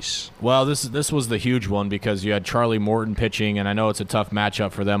series? Well, this was the huge one because you had Charlie Morton pitching, and I know it's a tough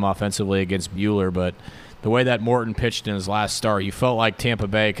matchup for them offensively against Buehler, but the way that Morton pitched in his last start, you felt like Tampa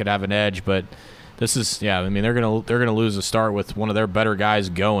Bay could have an edge, but this is they're gonna lose a start with one of their better guys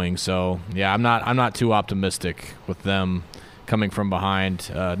going. So yeah, I'm not too optimistic with them coming from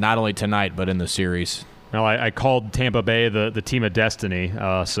behind, not only tonight but in the series. Well, I called Tampa Bay the team of destiny,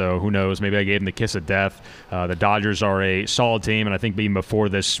 so who knows? Maybe I gave them the kiss of death. The Dodgers are a solid team, and I think even before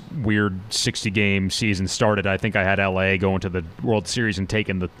this weird 60-game season started, I think I had LA going to the World Series and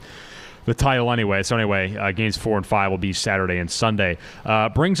taking the title anyway. So anyway, games 4 and 5 will be Saturday and Sunday.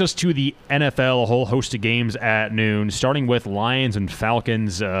 Brings us to the NFL, a whole host of games at noon, starting with Lions and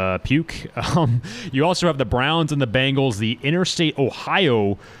Falcons. Puke. You also have the Browns and the Bengals, the Interstate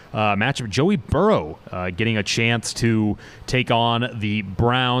Ohio matchup. Joey Burrow getting a chance to take on the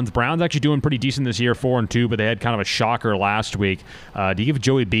Browns. Browns actually doing pretty decent this year, 4-2, but they had kind of a shocker last week. Do you give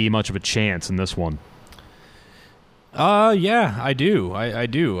Joey B much of a chance in this one? Yeah, I do. I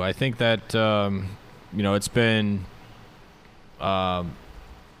do. I think that it's been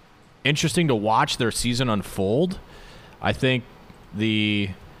interesting to watch their season unfold. I think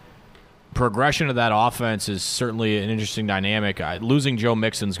the progression of that offense is certainly an interesting dynamic. Losing Joe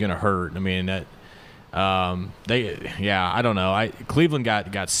Mixon's going to hurt. I mean, I don't know. Cleveland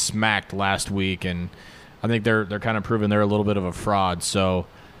got smacked last week, and I think they're kind of proving they're a little bit of a fraud. So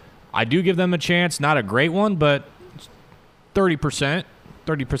I do give them a chance. Not a great one, but 30%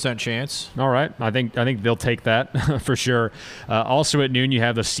 chance. All right. I think they'll take that for sure. Also at noon, you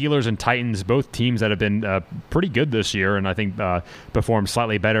have the Steelers and Titans, both teams that have been pretty good this year, and I think performed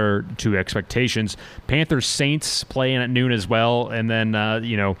slightly better to expectations. Panthers Saints playing at noon as well, and then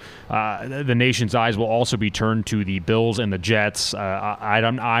the nation's eyes will also be turned to the Bills and the Jets.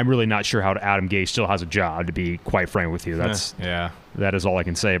 I'm really not sure how Adam Gase still has a job, to be quite frank with you. That is all I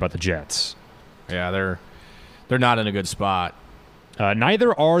can say about the Jets. Yeah, they're not in a good spot.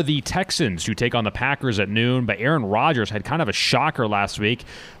 Neither are the Texans, who take on the Packers at noon, but Aaron Rodgers had kind of a shocker last week.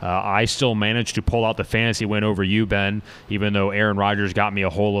 I still managed to pull out the fantasy win over you, Ben, even though Aaron Rodgers got me a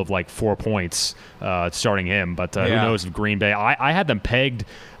whole of like 4 points starting him. But who knows if Green Bay. I had them pegged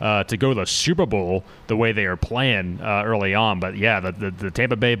to go to the Super Bowl the way they are playing early on. But yeah, the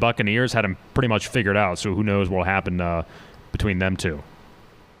Tampa Bay Buccaneers had them pretty much figured out, so who knows what will happen between them two.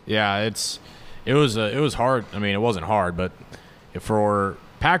 Yeah, it was hard. I mean, it wasn't hard, but for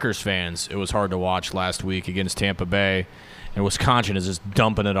Packers fans, it was hard to watch last week against Tampa Bay. And Wisconsin is just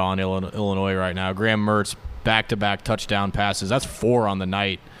dumping it on Illinois right now. Graham Mertz, back-to-back touchdown passes. That's 4 on the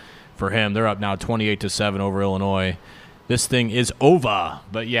night for him. They're up now 28-7 over Illinois. This thing is over.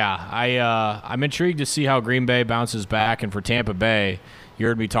 But, yeah, I'm intrigued to see how Green Bay bounces back. And for Tampa Bay, you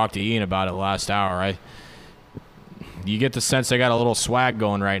heard me talk to Ian about it last hour. You get the sense they got a little swag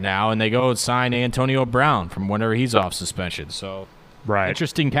going right now, and they go and sign Antonio Brown from whenever he's off suspension. So,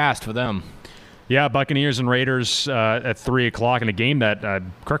 interesting cast for them. Yeah, Buccaneers and Raiders at 3 o'clock in a game that,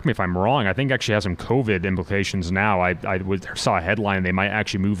 correct me if I'm wrong, I think actually has some COVID implications now. I saw a headline they might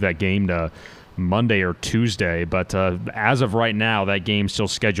actually move that game to Monday or Tuesday. But as of right now, that game's still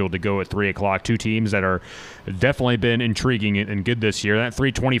scheduled to go at 3 o'clock. Two teams that are definitely been intriguing and good this year. At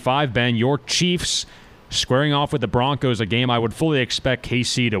 3:25, Ben, your Chiefs squaring off with the Broncos, a game I would fully expect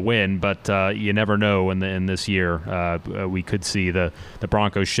KC to win, but you never know in this year. We could see the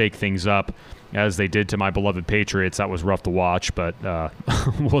Broncos shake things up as they did to my beloved Patriots. That was rough to watch, but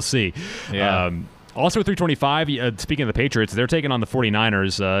we'll see. Yeah. Also at 3:25, speaking of the Patriots, they're taking on the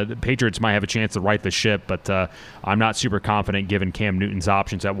 49ers. The Patriots might have a chance to right the ship, but I'm not super confident given Cam Newton's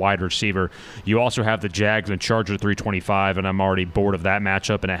options at wide receiver. You also have the Jags and Chargers at 3:25, and I'm already bored of that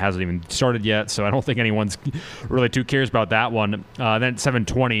matchup, and it hasn't even started yet, so I don't think anyone's really too cares about that one. Then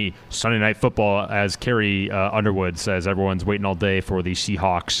 7:20, Sunday Night Football, as Carrie Underwood says, everyone's waiting all day for the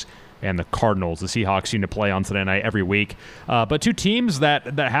Seahawks and the Cardinals. The Seahawks seem to play on Sunday night every week. But two teams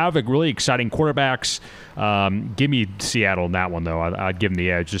that have really exciting quarterbacks. Give me Seattle in that one, though. I'd give them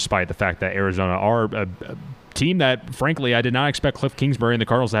the edge, despite the fact that Arizona are a team that, frankly, I did not expect Cliff Kingsbury and the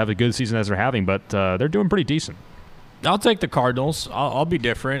Cardinals to have a good season as they're having, but they're doing pretty decent. I'll take the Cardinals. I'll be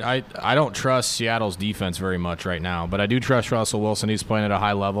different. I don't trust Seattle's defense very much right now, but I do trust Russell Wilson. He's playing at a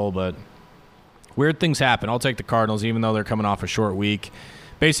high level, but weird things happen. I'll take the Cardinals, even though they're coming off a short week,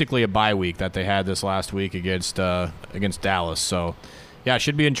 basically a bye week that they had this last week against Dallas. So, yeah, it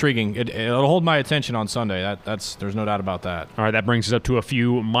should be intriguing. It'll hold my attention on Sunday. There's no doubt about that. All right, that brings us up to a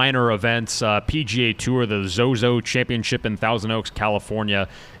few minor events. PGA Tour, the Zozo Championship in Thousand Oaks, California,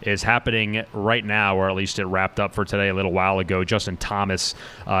 is happening right now, or at least it wrapped up for today a little while ago. Justin Thomas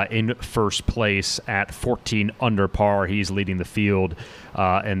in first place at 14 under par. He's leading the field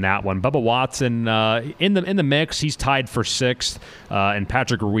in that one. Bubba Watson in the mix. He's tied for sixth, and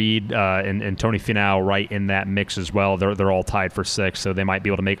Patrick Reed and Tony Finau right in that mix as well. They're all tied for sixth, so they might be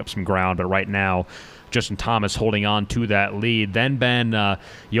able to make up some ground. But right now, Justin Thomas holding on to that lead. Then, Ben,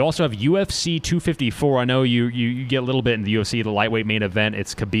 you also have UFC 254. I know you get a little bit in the UFC, the lightweight main event.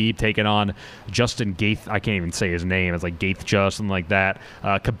 It's Khabib taking on Justin Gaeth. I can't even say his name. It's like Gaeth Just, something like that.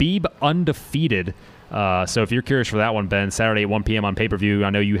 Khabib undefeated. So if you're curious for that one, Ben, Saturday at 1 p.m. on pay-per-view, I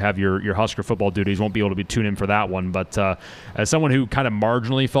know you have your Husker football duties, won't be able to be tuned in for that one. But as someone who kind of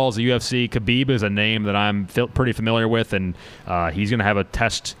marginally follows the UFC, Khabib is a name that I'm pretty familiar with, and he's going to have a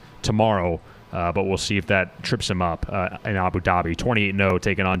test tomorrow. But we'll see if that trips him up in Abu Dhabi. 28-0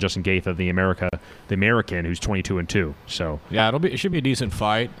 taking on Justin Gaeth of the American, who's 22-2. So yeah, it should be a decent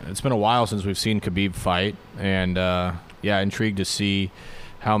fight. It's been a while since we've seen Khabib fight, and intrigued to see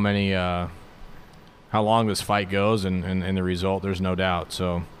how long this fight goes and the result. There's no doubt.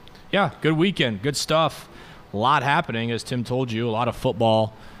 So yeah, good weekend, good stuff. A lot happening, as Tim told you. A lot of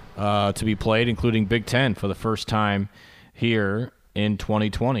football to be played, including Big Ten for the first time here in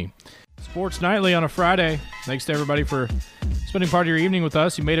 2020. Sports Nightly on a Friday. Thanks to everybody for spending part of your evening with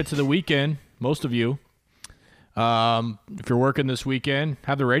us. You made it to the weekend, most of you. If you're working this weekend,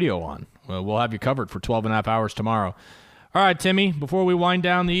 have the radio on. We'll have you covered for 12 and a half hours tomorrow. All right, Timmy, before we wind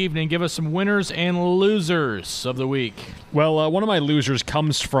down the evening, give us some winners and losers of the week. Well, one of my losers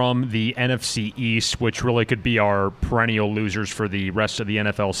comes from the NFC East, which really could be our perennial losers for the rest of the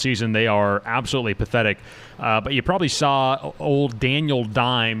NFL season. They are absolutely pathetic. But you probably saw old Daniel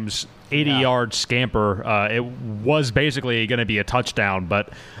Dimes' 80-yard scamper. It was basically going to be a touchdown,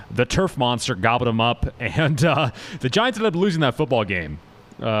 but the turf monster gobbled him up, and the Giants ended up losing that football game.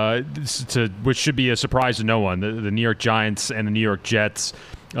 Which should be a surprise to no one. The New York Giants and the New York Jets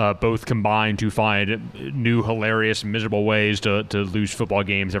both combined to find new, hilarious, miserable ways to lose football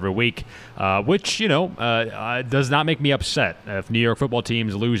games every week, which, does not make me upset. If New York football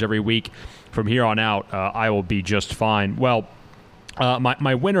teams lose every week from here on out, I will be just fine. Well,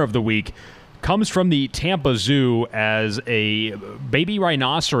 my winner of the week comes from the Tampa Zoo, as a baby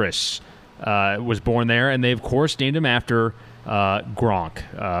rhinoceros was born there, and they, of course, named him after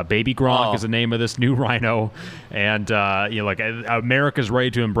Gronk. Baby Gronk is the name of this new rhino, and America's ready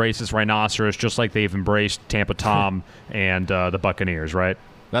to embrace this rhinoceros, just like they've embraced Tampa Tom and the Buccaneers, right?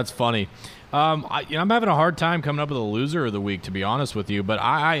 That's funny. I'm having a hard time coming up with a loser of the week, to be honest with you, but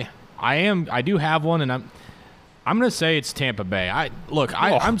I do have one, and I'm going to say it's Tampa Bay.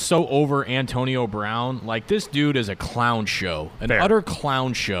 I'm so over Antonio Brown. Like, this dude is a clown show, utter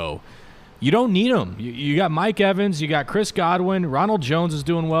clown show. You don't need him. You got Mike Evans. You got Chris Godwin. Ronald Jones is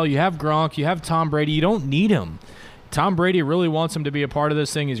doing well. You have Gronk. You have Tom Brady. You don't need him. Tom Brady really wants him to be a part of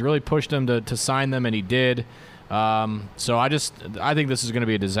this thing. He's really pushed him to sign them, and he did. So I think this is going to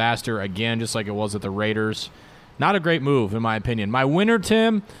be a disaster again, just like it was at the Raiders. Not a great move, in my opinion. My winner,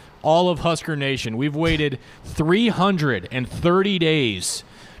 Tim, all of Husker Nation. We've waited 330 days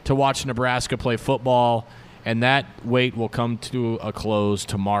to watch Nebraska play football. And that wait will come to a close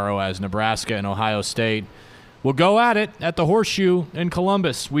tomorrow as Nebraska and Ohio State will go at it at the Horseshoe in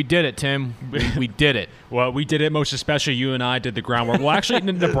Columbus. We did it, Tim. We did it. Well, we did it. Most especially you and I did the groundwork. Well, actually,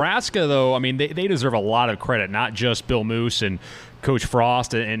 Nebraska, though, I mean, they deserve a lot of credit, not just Bill Moose and Coach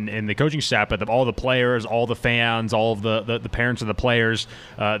Frost and the coaching staff, but all the players, all the fans, all of the parents of the players.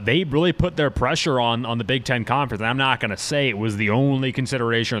 They really put their pressure on the Big Ten Conference. And I'm not going to say it was the only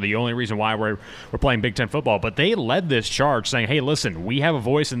consideration or the only reason why we're playing Big Ten football, but they led this charge saying, hey, listen, we have a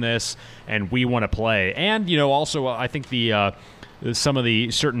voice in this and we want to play. And, also I think some of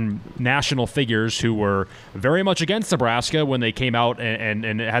the certain national figures who were very much against Nebraska when they came out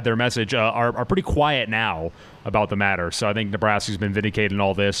and had their message are pretty quiet now about the matter. So I think Nebraska's been vindicated in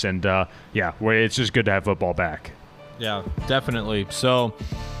all this, and it's just good to have football back. Yeah, definitely. So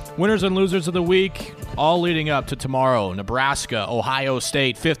Winners and losers of the week, all leading up to tomorrow. Nebraska, Ohio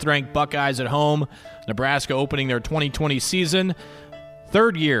State, 5th-ranked Buckeyes at home. Nebraska opening their 2020 season.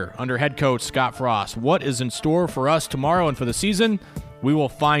 3rd year under head coach Scott Frost. What is in store for us tomorrow and for the season? We will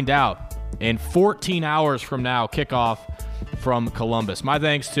find out in 14 hours from now, kickoff from Columbus. My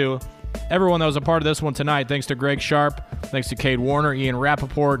thanks to everyone that was a part of this one tonight. Thanks to Greg Sharp. Thanks to Cade Warner, Ian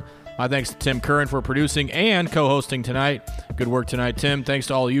Rappaport. My thanks to Tim Curran for producing and co-hosting tonight. Good work tonight, Tim. Thanks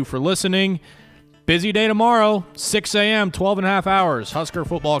to all of you for listening. Busy day tomorrow, 6 a.m., 12 and a half hours. Husker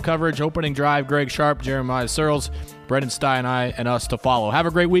football coverage, opening drive, Greg Sharp, Jeremiah Searles, Brendan Stein, and us to follow. Have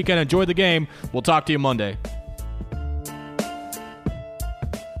a great weekend. Enjoy the game. We'll talk to you Monday.